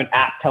if you have an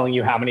app telling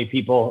you how many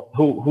people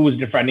who's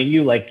defriending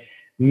you, like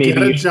maybe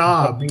get a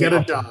job.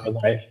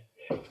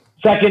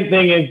 Second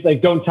thing is,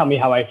 like, don't tell me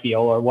how I feel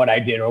or what I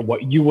did or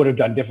what you would have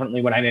done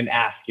differently when I didn't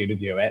ask you to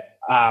do it.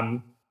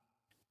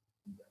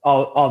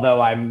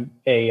 Although I'm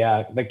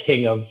the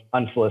king of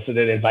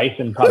unsolicited advice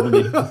and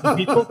probably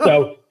people,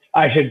 so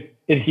I should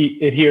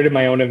adhere to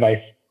my own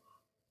advice.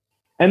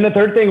 And the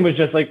third thing was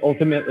just like,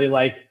 ultimately,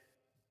 like,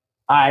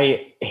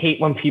 I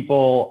hate when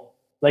people,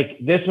 like,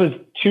 this was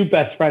 2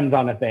 best friends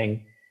on a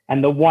thing,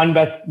 and the one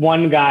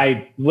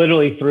guy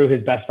literally threw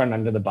his best friend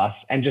under the bus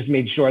and just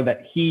made sure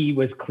that he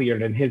was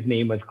cleared and his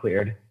name was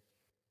cleared.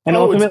 And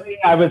ultimately,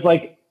 I was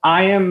like,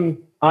 I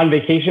am on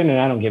vacation and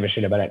I don't give a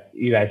shit about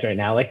you guys right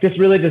now. Like, this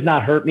really does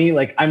not hurt me.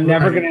 Like, I'm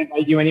never going to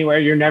invite you anywhere.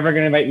 You're never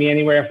going to invite me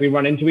anywhere. If we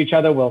run into each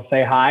other, we'll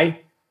say hi,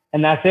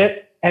 and that's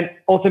it. And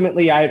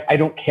ultimately, I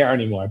don't care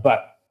anymore.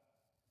 But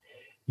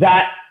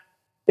that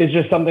is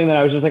just something that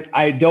I was just like,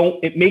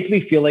 it makes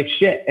me feel like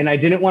shit. And I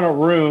didn't want to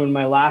ruin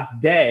my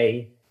last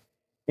day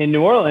in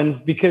New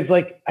Orleans because,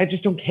 like, I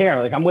just don't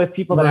care. Like, I'm with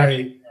people that I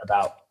actually care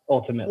about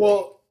ultimately.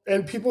 Well,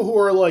 and people who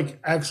are like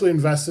actually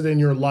invested in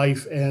your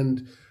life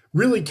and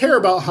really care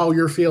about how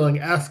you're feeling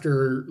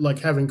after like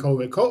having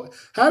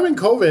having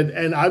COVID.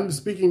 And I'm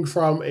speaking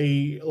from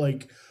a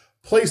like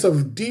place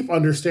of deep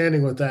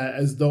understanding with that,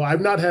 as though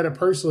I've not had it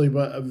personally,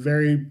 but a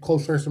very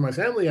close person in my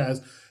family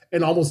has,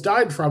 and almost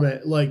died from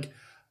it. Like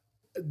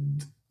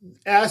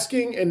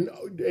asking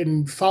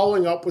and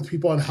following up with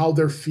people on how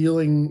they're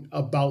feeling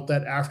about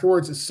that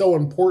afterwards is so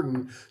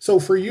important. So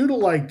for you to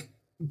like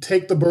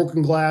take the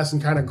broken glass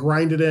and kind of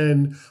grind it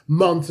in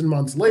months and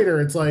months later,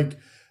 it's like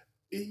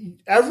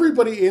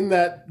everybody in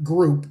that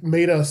group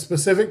made a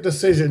specific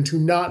decision to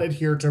not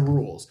adhere to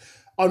rules.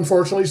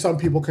 Unfortunately, some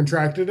people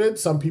contracted it,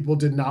 some people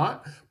did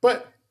not,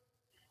 but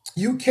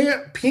you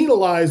can't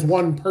penalize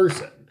one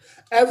person.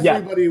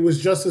 Everybody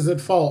was just as at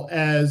fault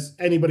as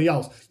anybody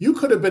else. You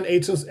could have been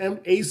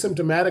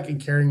asymptomatic and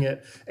carrying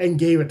it and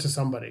gave it to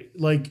somebody.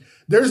 Like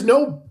there's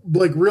no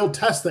like real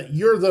test that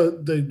you're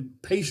the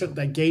patient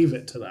that gave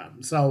it to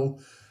them. So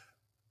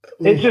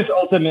it just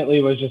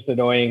ultimately was just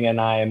annoying,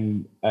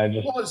 and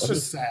it's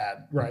just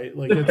sad, right?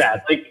 Like it's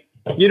sad. Like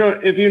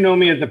if you know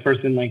me as a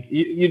person, like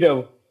you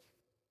know,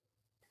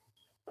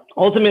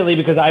 ultimately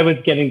because I was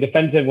getting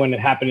defensive when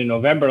it happened in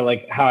November,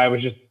 like how I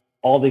was just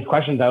all these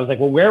questions. I was like,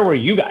 well, where were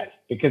you guys?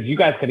 Because you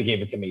guys could have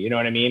gave it to me. You know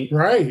what I mean?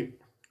 Right.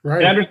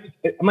 And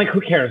I'm like,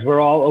 who cares? We're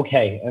all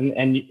okay.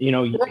 And you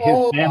know,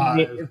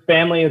 his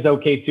family is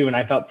okay too. And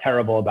I felt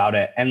terrible about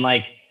it. And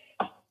like,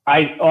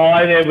 all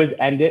I did was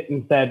end it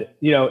and said,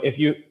 you know, if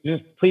you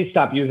just please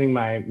stop using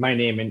my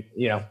name and,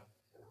 you know,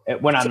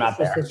 when I'm not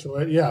there.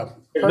 Yeah.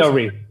 There's no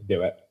reason to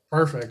do it.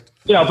 Perfect.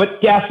 You know,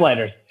 but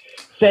gaslighters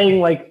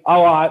saying like,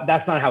 oh,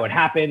 that's not how it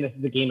happened. This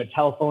is a game of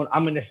telephone.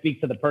 I'm going to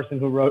speak to the person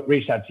who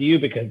reached out to you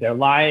because they're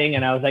lying.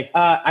 And I was like,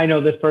 I know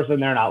this person.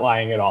 They're not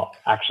lying at all,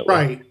 actually.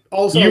 Right.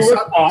 Also, you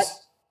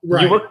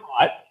were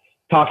caught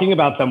talking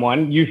about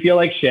someone. You feel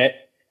like shit.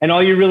 And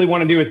all you really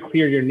want to do is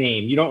clear your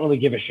name. You don't really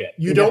give a shit.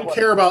 You don't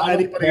care about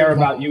anybody. I don't care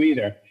about you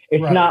either.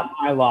 It's not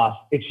my loss.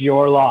 It's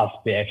your loss,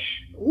 bitch.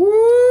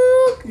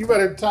 Woo! You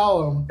better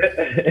tell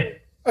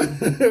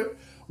them.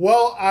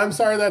 Well, I'm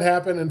sorry that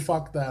happened, and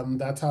fuck them.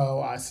 That's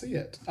how I see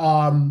it.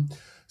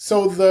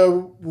 So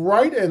the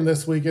write-in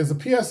this week is a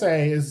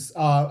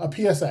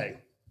PSA.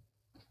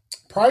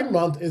 Pride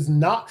Month is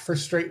not for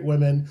straight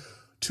women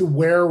to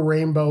wear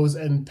rainbows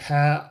and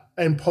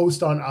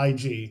post on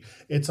IG.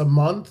 It's a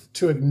month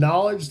to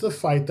acknowledge the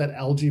fight that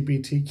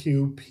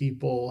LGBTQ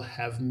people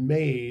have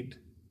made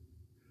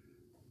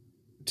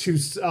to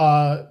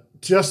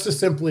just to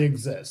simply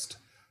exist.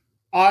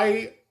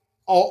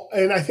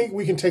 And I think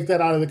we can take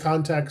that out of the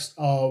context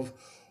of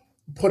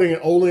putting it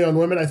only on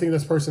women. I think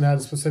this person had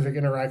a specific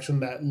interaction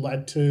that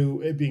led to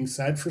it being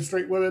said for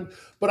straight women.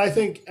 But I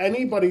think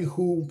anybody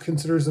who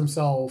considers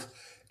themselves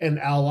an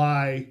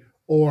ally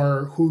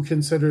or who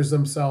considers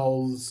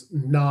themselves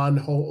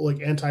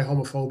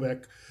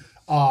anti-homophobic,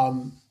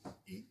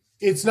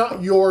 it's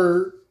not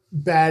your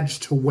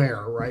badge to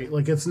wear, right?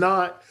 Like it's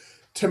not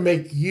to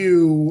make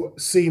you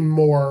seem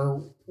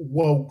more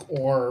woke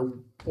or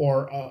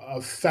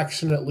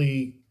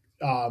affectionately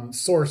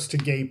sourced to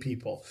gay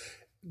people.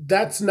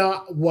 That's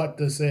not what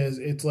this is.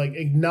 It's like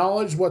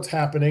acknowledge what's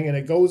happening, and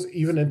it goes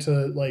even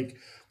into like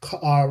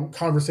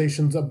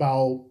conversations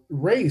about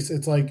race.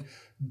 It's like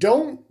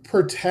don't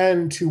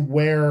pretend to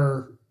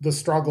wear the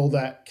struggle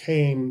that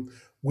came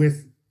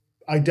with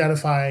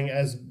identifying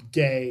as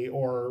gay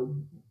or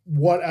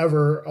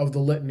whatever of the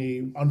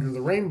litany under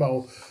the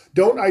rainbow.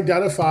 Don't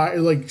identify,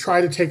 like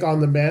try to take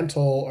on the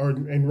mantle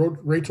and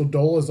Rachel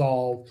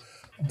Dolezal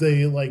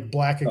the like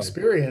black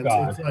experience.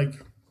 It's like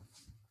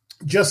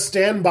just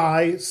stand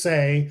by,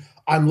 say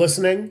I'm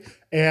listening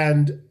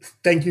and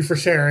thank you for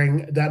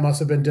sharing. That must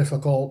have been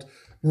difficult.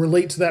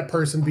 Relate to that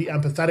person, be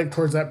empathetic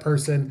towards that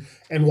person,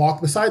 and walk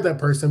beside that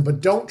person.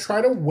 But don't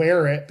try to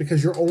wear it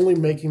because you're only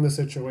making the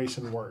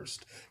situation worse.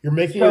 You're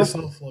making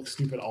yourself look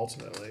stupid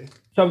ultimately.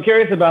 So I'm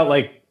curious about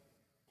like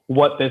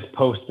what this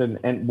post and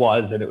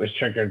it was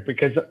triggered,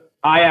 because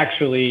I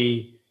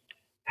actually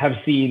have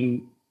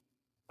seen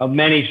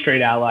many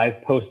straight allies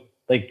post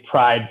like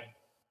pride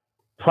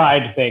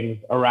things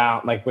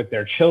around like with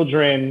their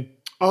children.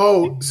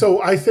 Oh,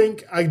 so I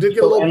think I did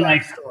get a little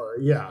backstory.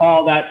 Yeah.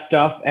 All that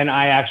stuff. And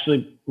I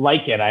actually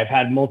like it. I've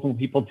had multiple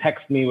people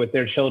text me with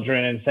their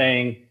children and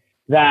saying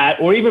that,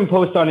 or even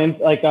post on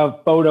like a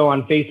photo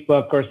on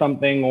Facebook or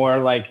something, or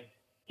like,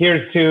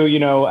 here's to, you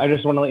know, I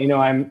just want to let you know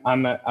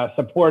I'm a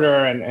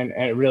supporter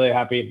and really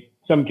happy.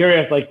 So I'm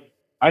curious, like,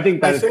 I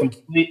think that is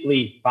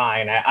completely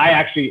fine. I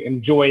actually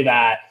enjoy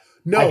that.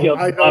 No,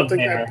 I don't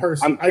think that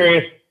person. I'm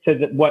curious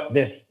to what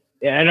this,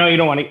 I know you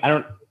don't want to, I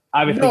don't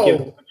obviously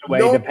give it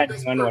away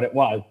depending on what it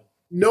was.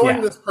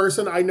 Knowing this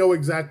person, I know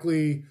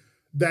exactly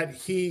that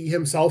he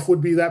himself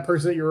would be that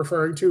person that you're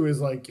referring to, is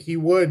like he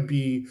would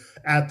be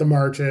at the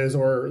marches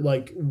or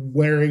like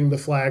wearing the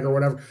flag or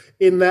whatever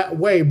in that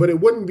way, but it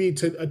wouldn't be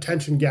to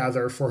attention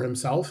gather for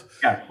himself.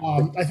 Yeah.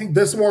 I think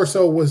this more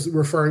so was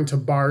referring to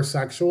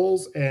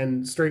barsexuals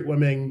and straight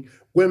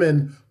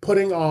women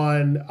putting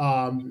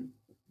on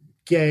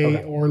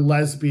gay or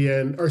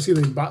lesbian, or excuse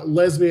me,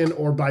 lesbian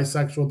or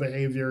bisexual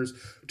behaviors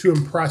to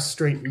impress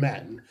straight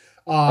men.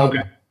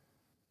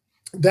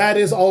 That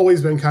has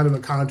always been kind of a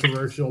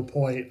controversial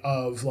point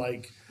of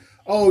like,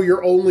 oh,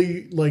 you're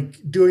only like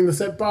doing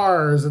this at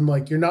bars and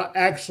like you're not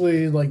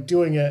actually like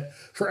doing it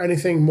for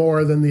anything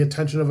more than the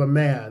attention of a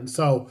man.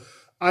 So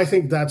I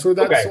think that's where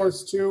that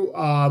source to.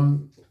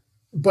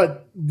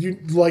 But you,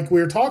 like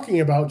we were talking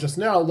about just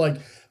now, like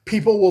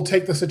people will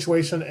take the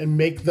situation and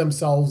make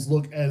themselves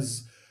look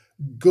as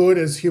good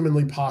as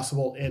humanly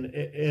possible in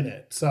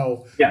it.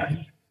 So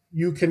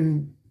you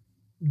can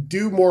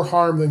do more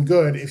harm than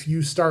good if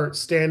you start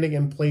standing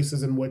in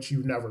places in which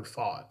you've never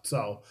fought.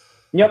 So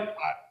I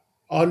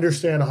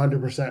understand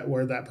 100%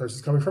 where that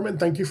person's coming from, and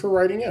thank you for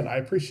writing in. I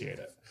appreciate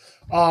it.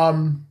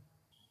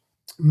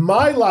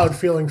 My loud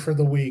feeling for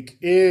the week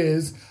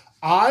is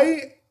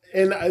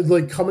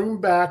like coming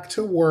back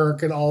to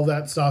work and all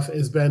that stuff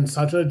has been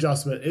such an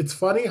adjustment. It's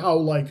funny how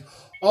like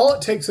all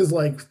it takes is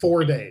like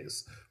 4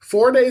 days.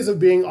 4 days of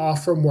being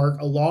off from work,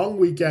 a long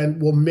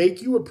weekend will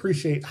make you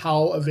appreciate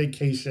how a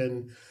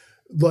vacation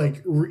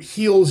like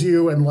heals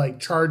you and like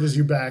charges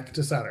you back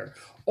to center,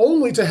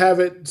 only to have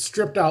it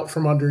stripped out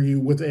from under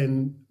you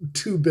within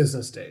 2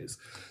 business days.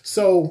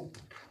 So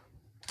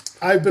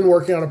I've been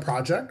working on a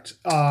project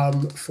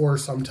for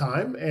some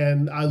time,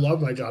 and I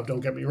love my job, don't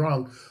get me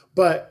wrong,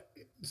 but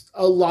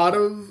a lot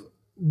of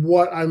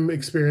what I'm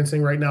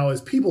experiencing right now is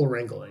people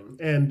wrangling.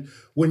 And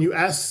when you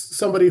ask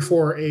somebody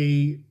for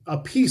a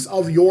piece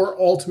of your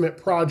ultimate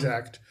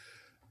project,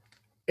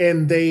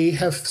 and they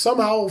have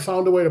somehow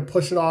found a way to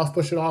push it off.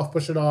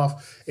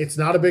 It's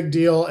not a big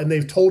deal. And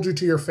they've told you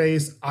to your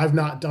face, I've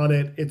not done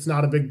it. It's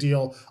not a big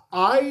deal.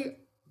 I,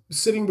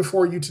 sitting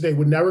before you today,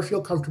 would never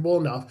feel comfortable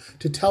enough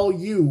to tell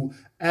you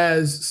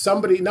as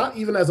somebody, not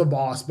even as a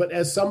boss, but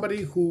as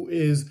somebody who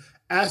is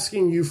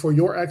asking you for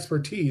your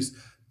expertise,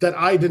 that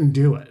I didn't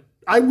do it.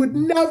 I would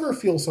never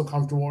feel so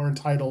comfortable or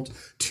entitled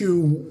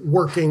to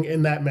working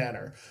in that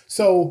manner.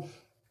 So,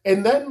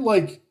 and then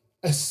like,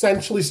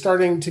 essentially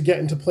starting to get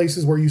into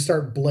places where you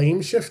start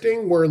blame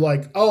shifting, where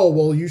like, oh,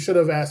 well, you should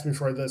have asked me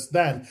for this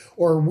then,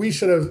 or I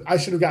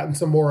should have gotten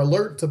some more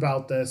alerts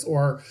about this,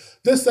 or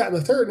this, that, and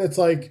the third. And it's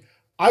like,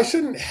 I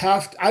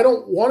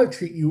don't want to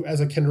treat you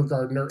as a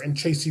kindergartner and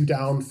chase you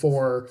down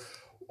for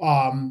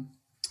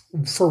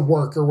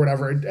work or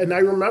whatever. And I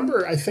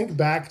remember, I think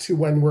back to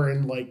when we're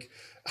in like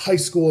high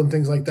school and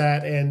things like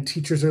that, and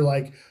teachers are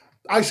like,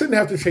 I shouldn't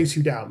have to chase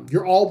you down.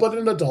 You're all but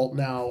an adult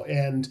now,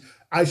 and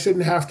I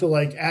shouldn't have to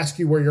like ask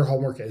you where your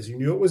homework is. You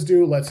knew it was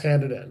due. Let's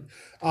hand it in.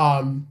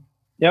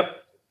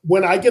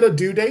 When I get a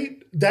due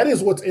date, that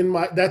is what's in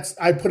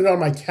I put it on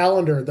my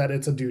calendar that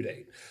it's a due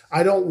date.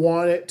 I don't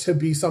want it to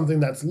be something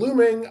that's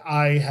looming.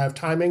 I have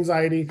time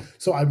anxiety.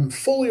 So I'm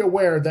fully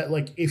aware that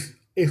like, if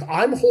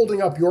I'm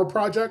holding up your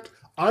project,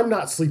 I'm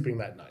not sleeping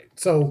that night.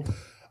 So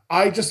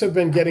I just have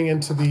been getting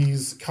into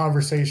these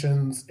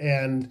conversations,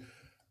 and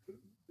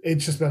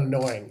it's just been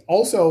annoying.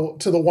 Also,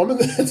 to the woman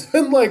that's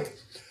been like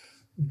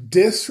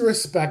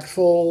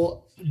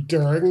disrespectful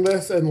during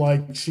this, and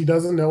like she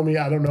doesn't know me,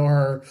 I don't know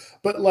her,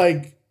 but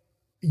like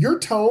your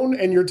tone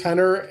and your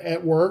tenor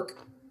at work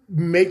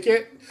make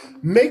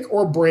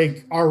or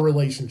break our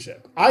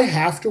relationship. I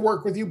have to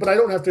work with you, but I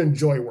don't have to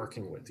enjoy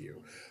working with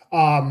you.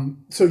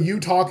 So you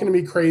talking to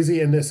me crazy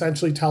and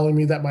essentially telling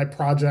me that my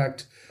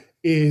project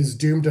is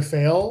doomed to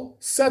fail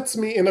sets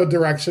me in a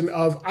direction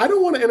of, I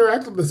don't want to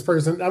interact with this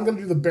person. I'm going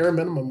to do the bare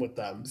minimum with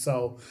them.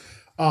 So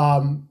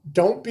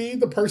don't be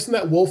the person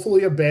that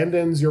willfully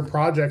abandons your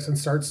projects and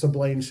starts to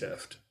blame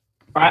shift.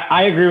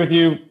 I agree with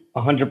you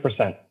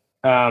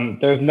 100%.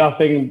 There's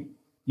nothing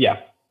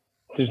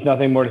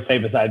more to say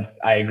besides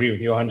I agree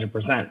with you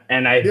 100%.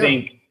 And I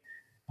think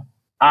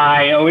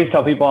I always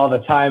tell people all the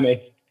time,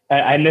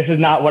 and this is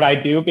not what I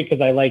do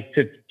because I like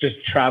to just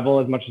travel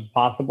as much as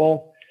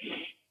possible.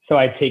 So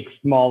I take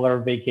smaller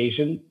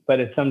vacations, but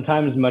it's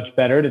sometimes much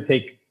better to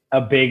take a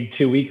big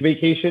 2-week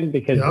vacation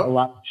because a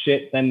lot of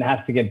shit then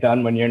has to get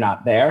done when you're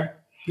not there.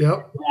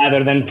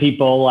 Rather than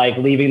people like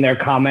leaving their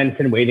comments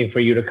and waiting for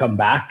you to come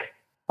back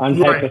on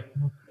type of,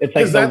 it's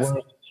like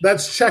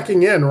that's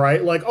checking in,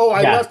 right? Like, oh,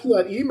 I left you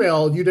that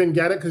email. You didn't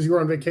get it because you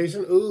were on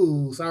vacation.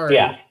 Ooh, sorry.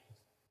 Yeah.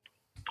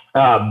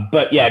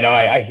 But yeah, no,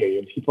 I hear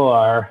you. People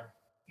are,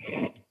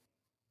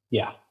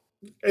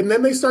 And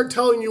then they start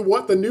telling you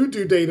what the new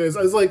due date is.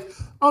 I was like,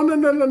 oh,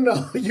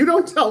 no. You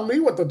don't tell me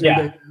what the due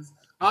date is.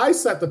 I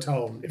set the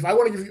tone. If I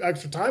want to give you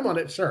extra time on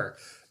it, sure.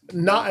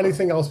 Not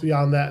anything else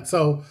beyond that.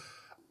 So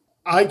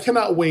I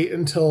cannot wait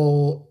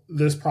until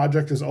this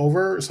project is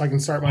over so I can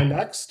start my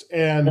next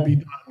and be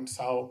done.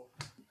 So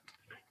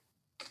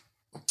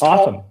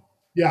awesome.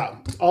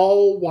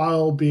 All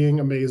while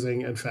being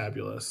amazing and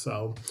fabulous.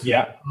 So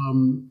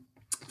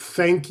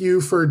thank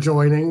you for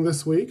joining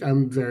this week.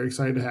 I'm very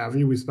excited to have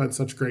you. We spent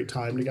such great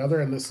time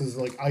together, and this is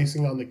like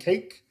icing on the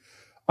cake.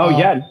 Oh,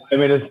 yeah. I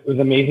mean, it was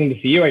amazing to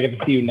see you. I get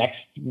to see you next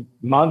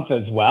month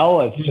as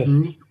well. It's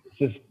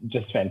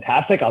just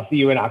fantastic. I'll see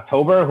you in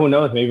October. Who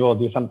knows? Maybe we'll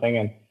do something,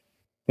 and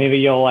maybe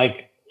you'll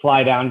like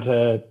fly down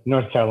to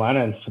North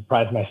Carolina and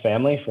surprise my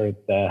family for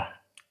the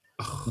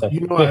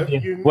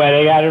 50th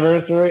wedding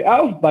anniversary.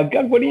 Oh my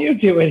God, what are you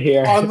doing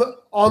here?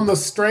 On the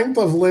strength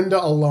of Linda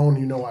alone,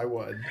 you know I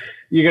would.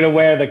 You're gonna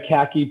wear the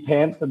khaki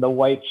pants and the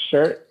white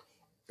shirt.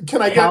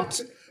 Can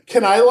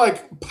I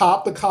like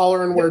pop the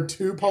collar and wear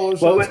 2 polo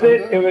shirts? What was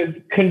it? It was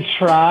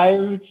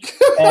contrived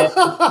and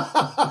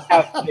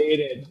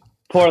outdated.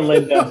 Poor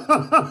Linda.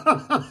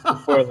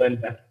 Poor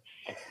Linda.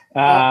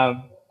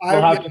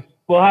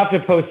 We'll have to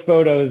post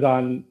photos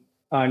on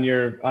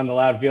the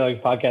Loud Feelings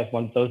podcast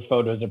once those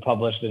photos are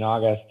published in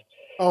August.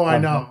 Oh, I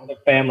know. The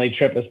family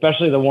trip,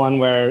 especially the one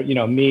where,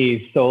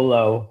 me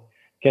solo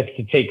gets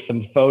to take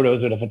some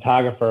photos with a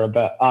photographer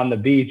on the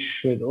beach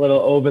with a little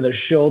over the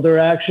shoulder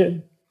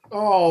action.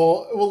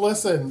 Oh, well,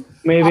 listen.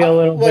 Maybe a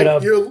little bit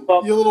of your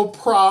little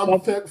prom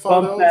fit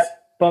photos.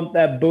 Bump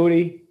that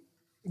booty.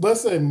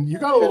 Listen, you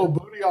got a little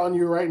booty on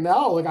you right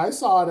now. Like, I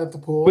saw it at the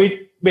pool.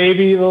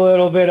 Maybe a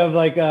little bit of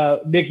like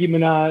a Nicki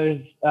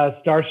Minaj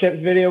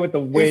Starships video with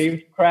the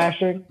waves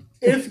crashing.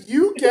 If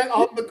you get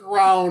on the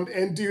ground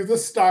and do the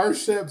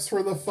Starships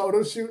for the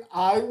photo shoot,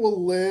 I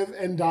will live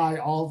and die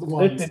all at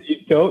once.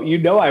 Listen, you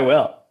know I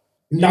will.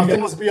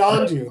 Nothing's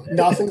beyond you.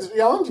 Nothing's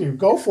beyond you.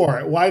 Go for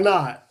it. Why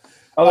not?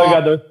 Oh my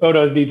God, those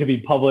photos need to be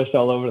published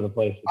all over the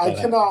place. I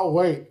cannot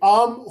wait.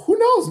 Who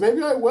knows?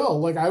 Maybe I will.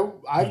 Like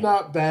I've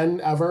not been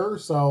ever,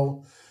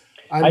 so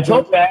I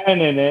told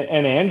Ben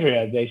and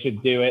Andrea they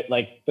should do it.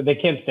 Like, but they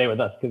can't stay with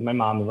us because my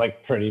mom is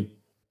like pretty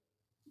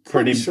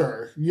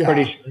sure. Yeah,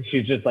 pretty sure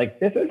she's just like,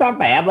 this is a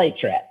family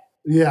trip.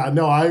 Yeah,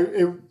 no,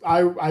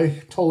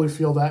 I totally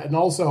feel that, and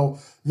also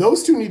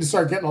those two need to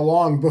start getting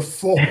along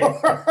before.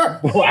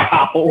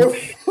 Wow.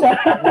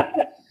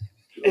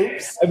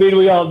 Oops. I mean,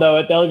 we all know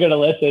it. They're gonna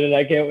listen, and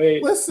I can't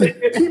wait. Listen,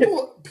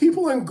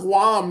 people in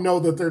Guam know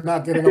that they're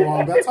not getting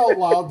along. That's how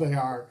loud they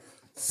are.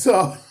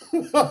 So.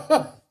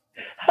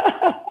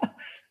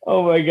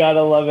 Oh my God,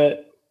 I love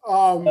it.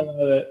 I love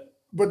it.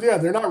 But yeah,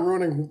 they're not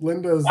ruining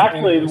Linda's.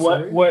 Actually,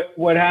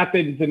 what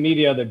happened to me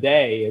the other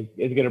day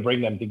is going to bring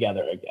them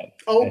together again.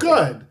 Oh,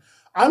 good.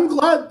 I'm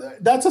glad.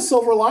 That's a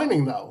silver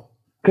lining, though.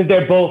 Because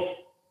they're both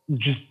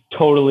just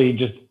totally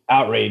just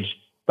outraged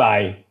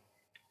by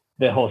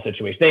the whole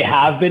situation. They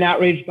have been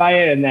outraged by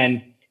it, and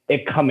then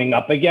it coming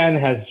up again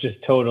has just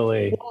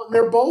totally. Well,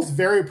 they're both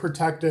very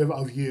protective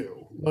of you.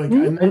 Like,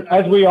 and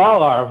as we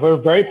all are, we're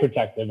very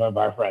protective of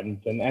our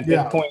friends. And at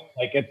this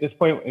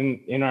point,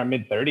 in our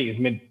mid 30s,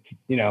 mid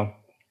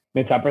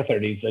to upper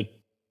 30s, like,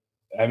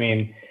 I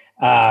mean,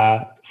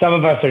 some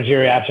of us are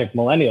geriatric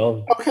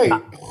millennials. Okay,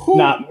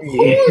 not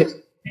me.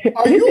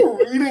 Are you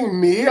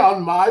reading me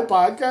on my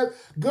podcast?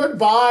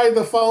 Goodbye.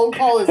 The phone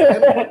call is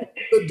ended.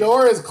 The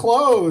door is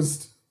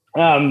closed.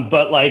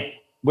 But like,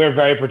 we're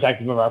very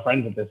protective of our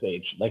friends at this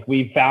age. Like,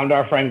 we found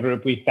our friend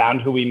group, we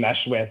found who we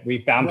mesh with,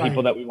 we found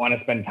people that we want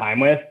to spend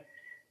time with,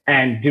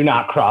 and do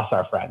not cross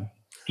our friends.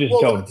 Just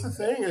don't. That's the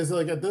thing is,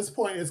 like, at this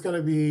point, it's going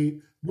to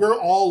be, we're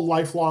all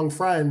lifelong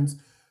friends,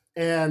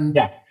 and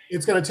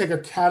it's going to take a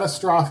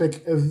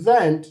catastrophic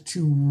event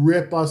to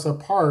rip us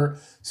apart.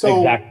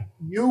 So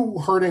you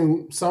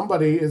hurting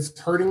somebody is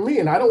hurting me,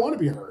 and I don't want to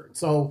be hurt.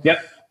 So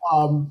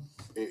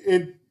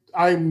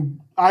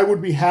I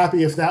would be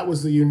happy if that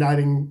was the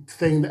uniting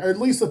thing, or at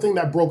least the thing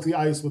that broke the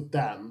ice with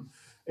them,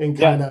 and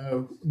kind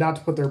of not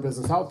to put their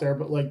business out there,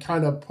 but like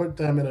kind of put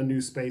them in a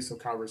new space of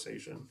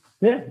conversation.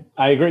 Yeah,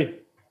 I agree.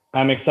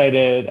 I'm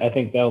excited. I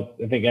think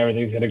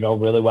everything's going to go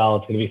really well.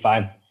 It's going to be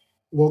fine.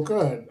 Well,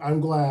 good. I'm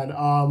glad.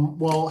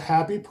 Well,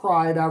 happy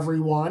Pride,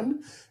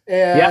 everyone.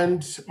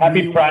 And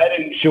happy Pride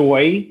and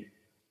joy.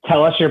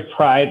 Tell us your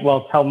Pride.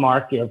 Well, tell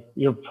Mark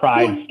your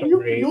Pride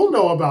story. You'll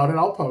know about it.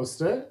 I'll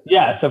post it.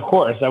 Yes, of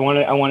course. I want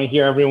to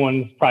hear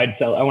everyone's Pride.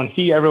 I want to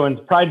see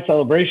everyone's Pride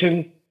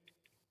celebration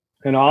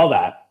and all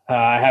that.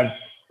 I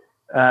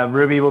have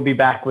Ruby will be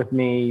back with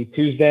me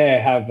Tuesday.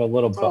 I have a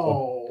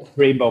little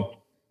rainbow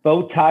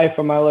bow tie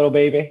for my little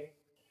baby.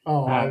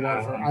 Oh, I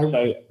love her.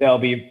 So there'll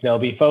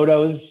be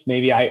photos.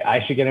 Maybe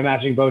I should get a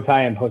matching bow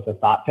tie and post a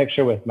thought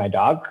picture with my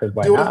dog, because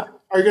why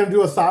not? Are you going to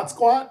do a thought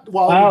squat?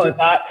 A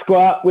thought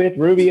squat with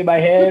Ruby in my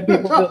head.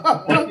 People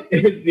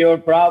it's your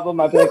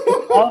problem. I'm like,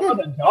 it's all for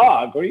the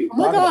dog. What are you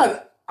talking about? Oh my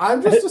God.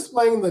 I'm just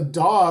displaying the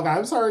dog.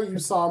 I'm sorry you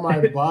saw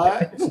my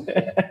butt.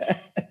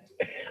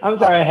 I'm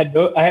sorry I had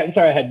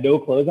no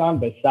clothes on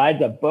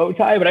besides a bow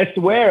tie, but I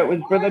swear it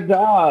was for the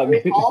dog.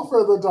 It's all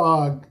for the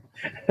dog.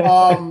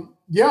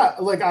 Yeah,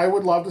 like, I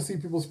would love to see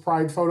people's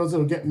Pride photos.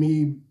 It'll get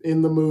me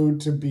in the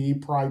mood to be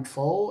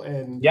prideful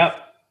and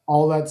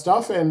all that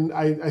stuff. And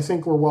I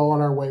think we're well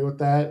on our way with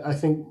that. I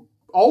think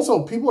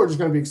also people are just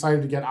going to be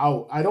excited to get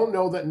out. I don't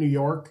know that New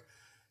York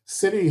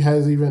City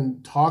has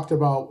even talked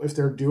about if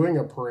they're doing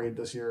a parade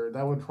this year.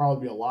 That would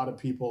probably be a lot of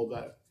people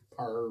that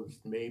are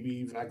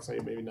maybe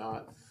vaccinated, maybe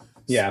not.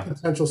 Yeah.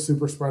 Potential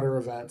super spreader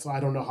events.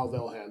 I don't know how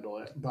they'll handle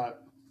it,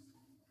 but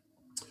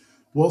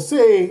we'll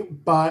see.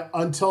 But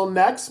until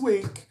next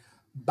week,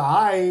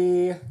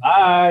 bye.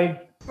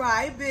 Bye.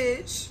 Bye,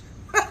 bitch.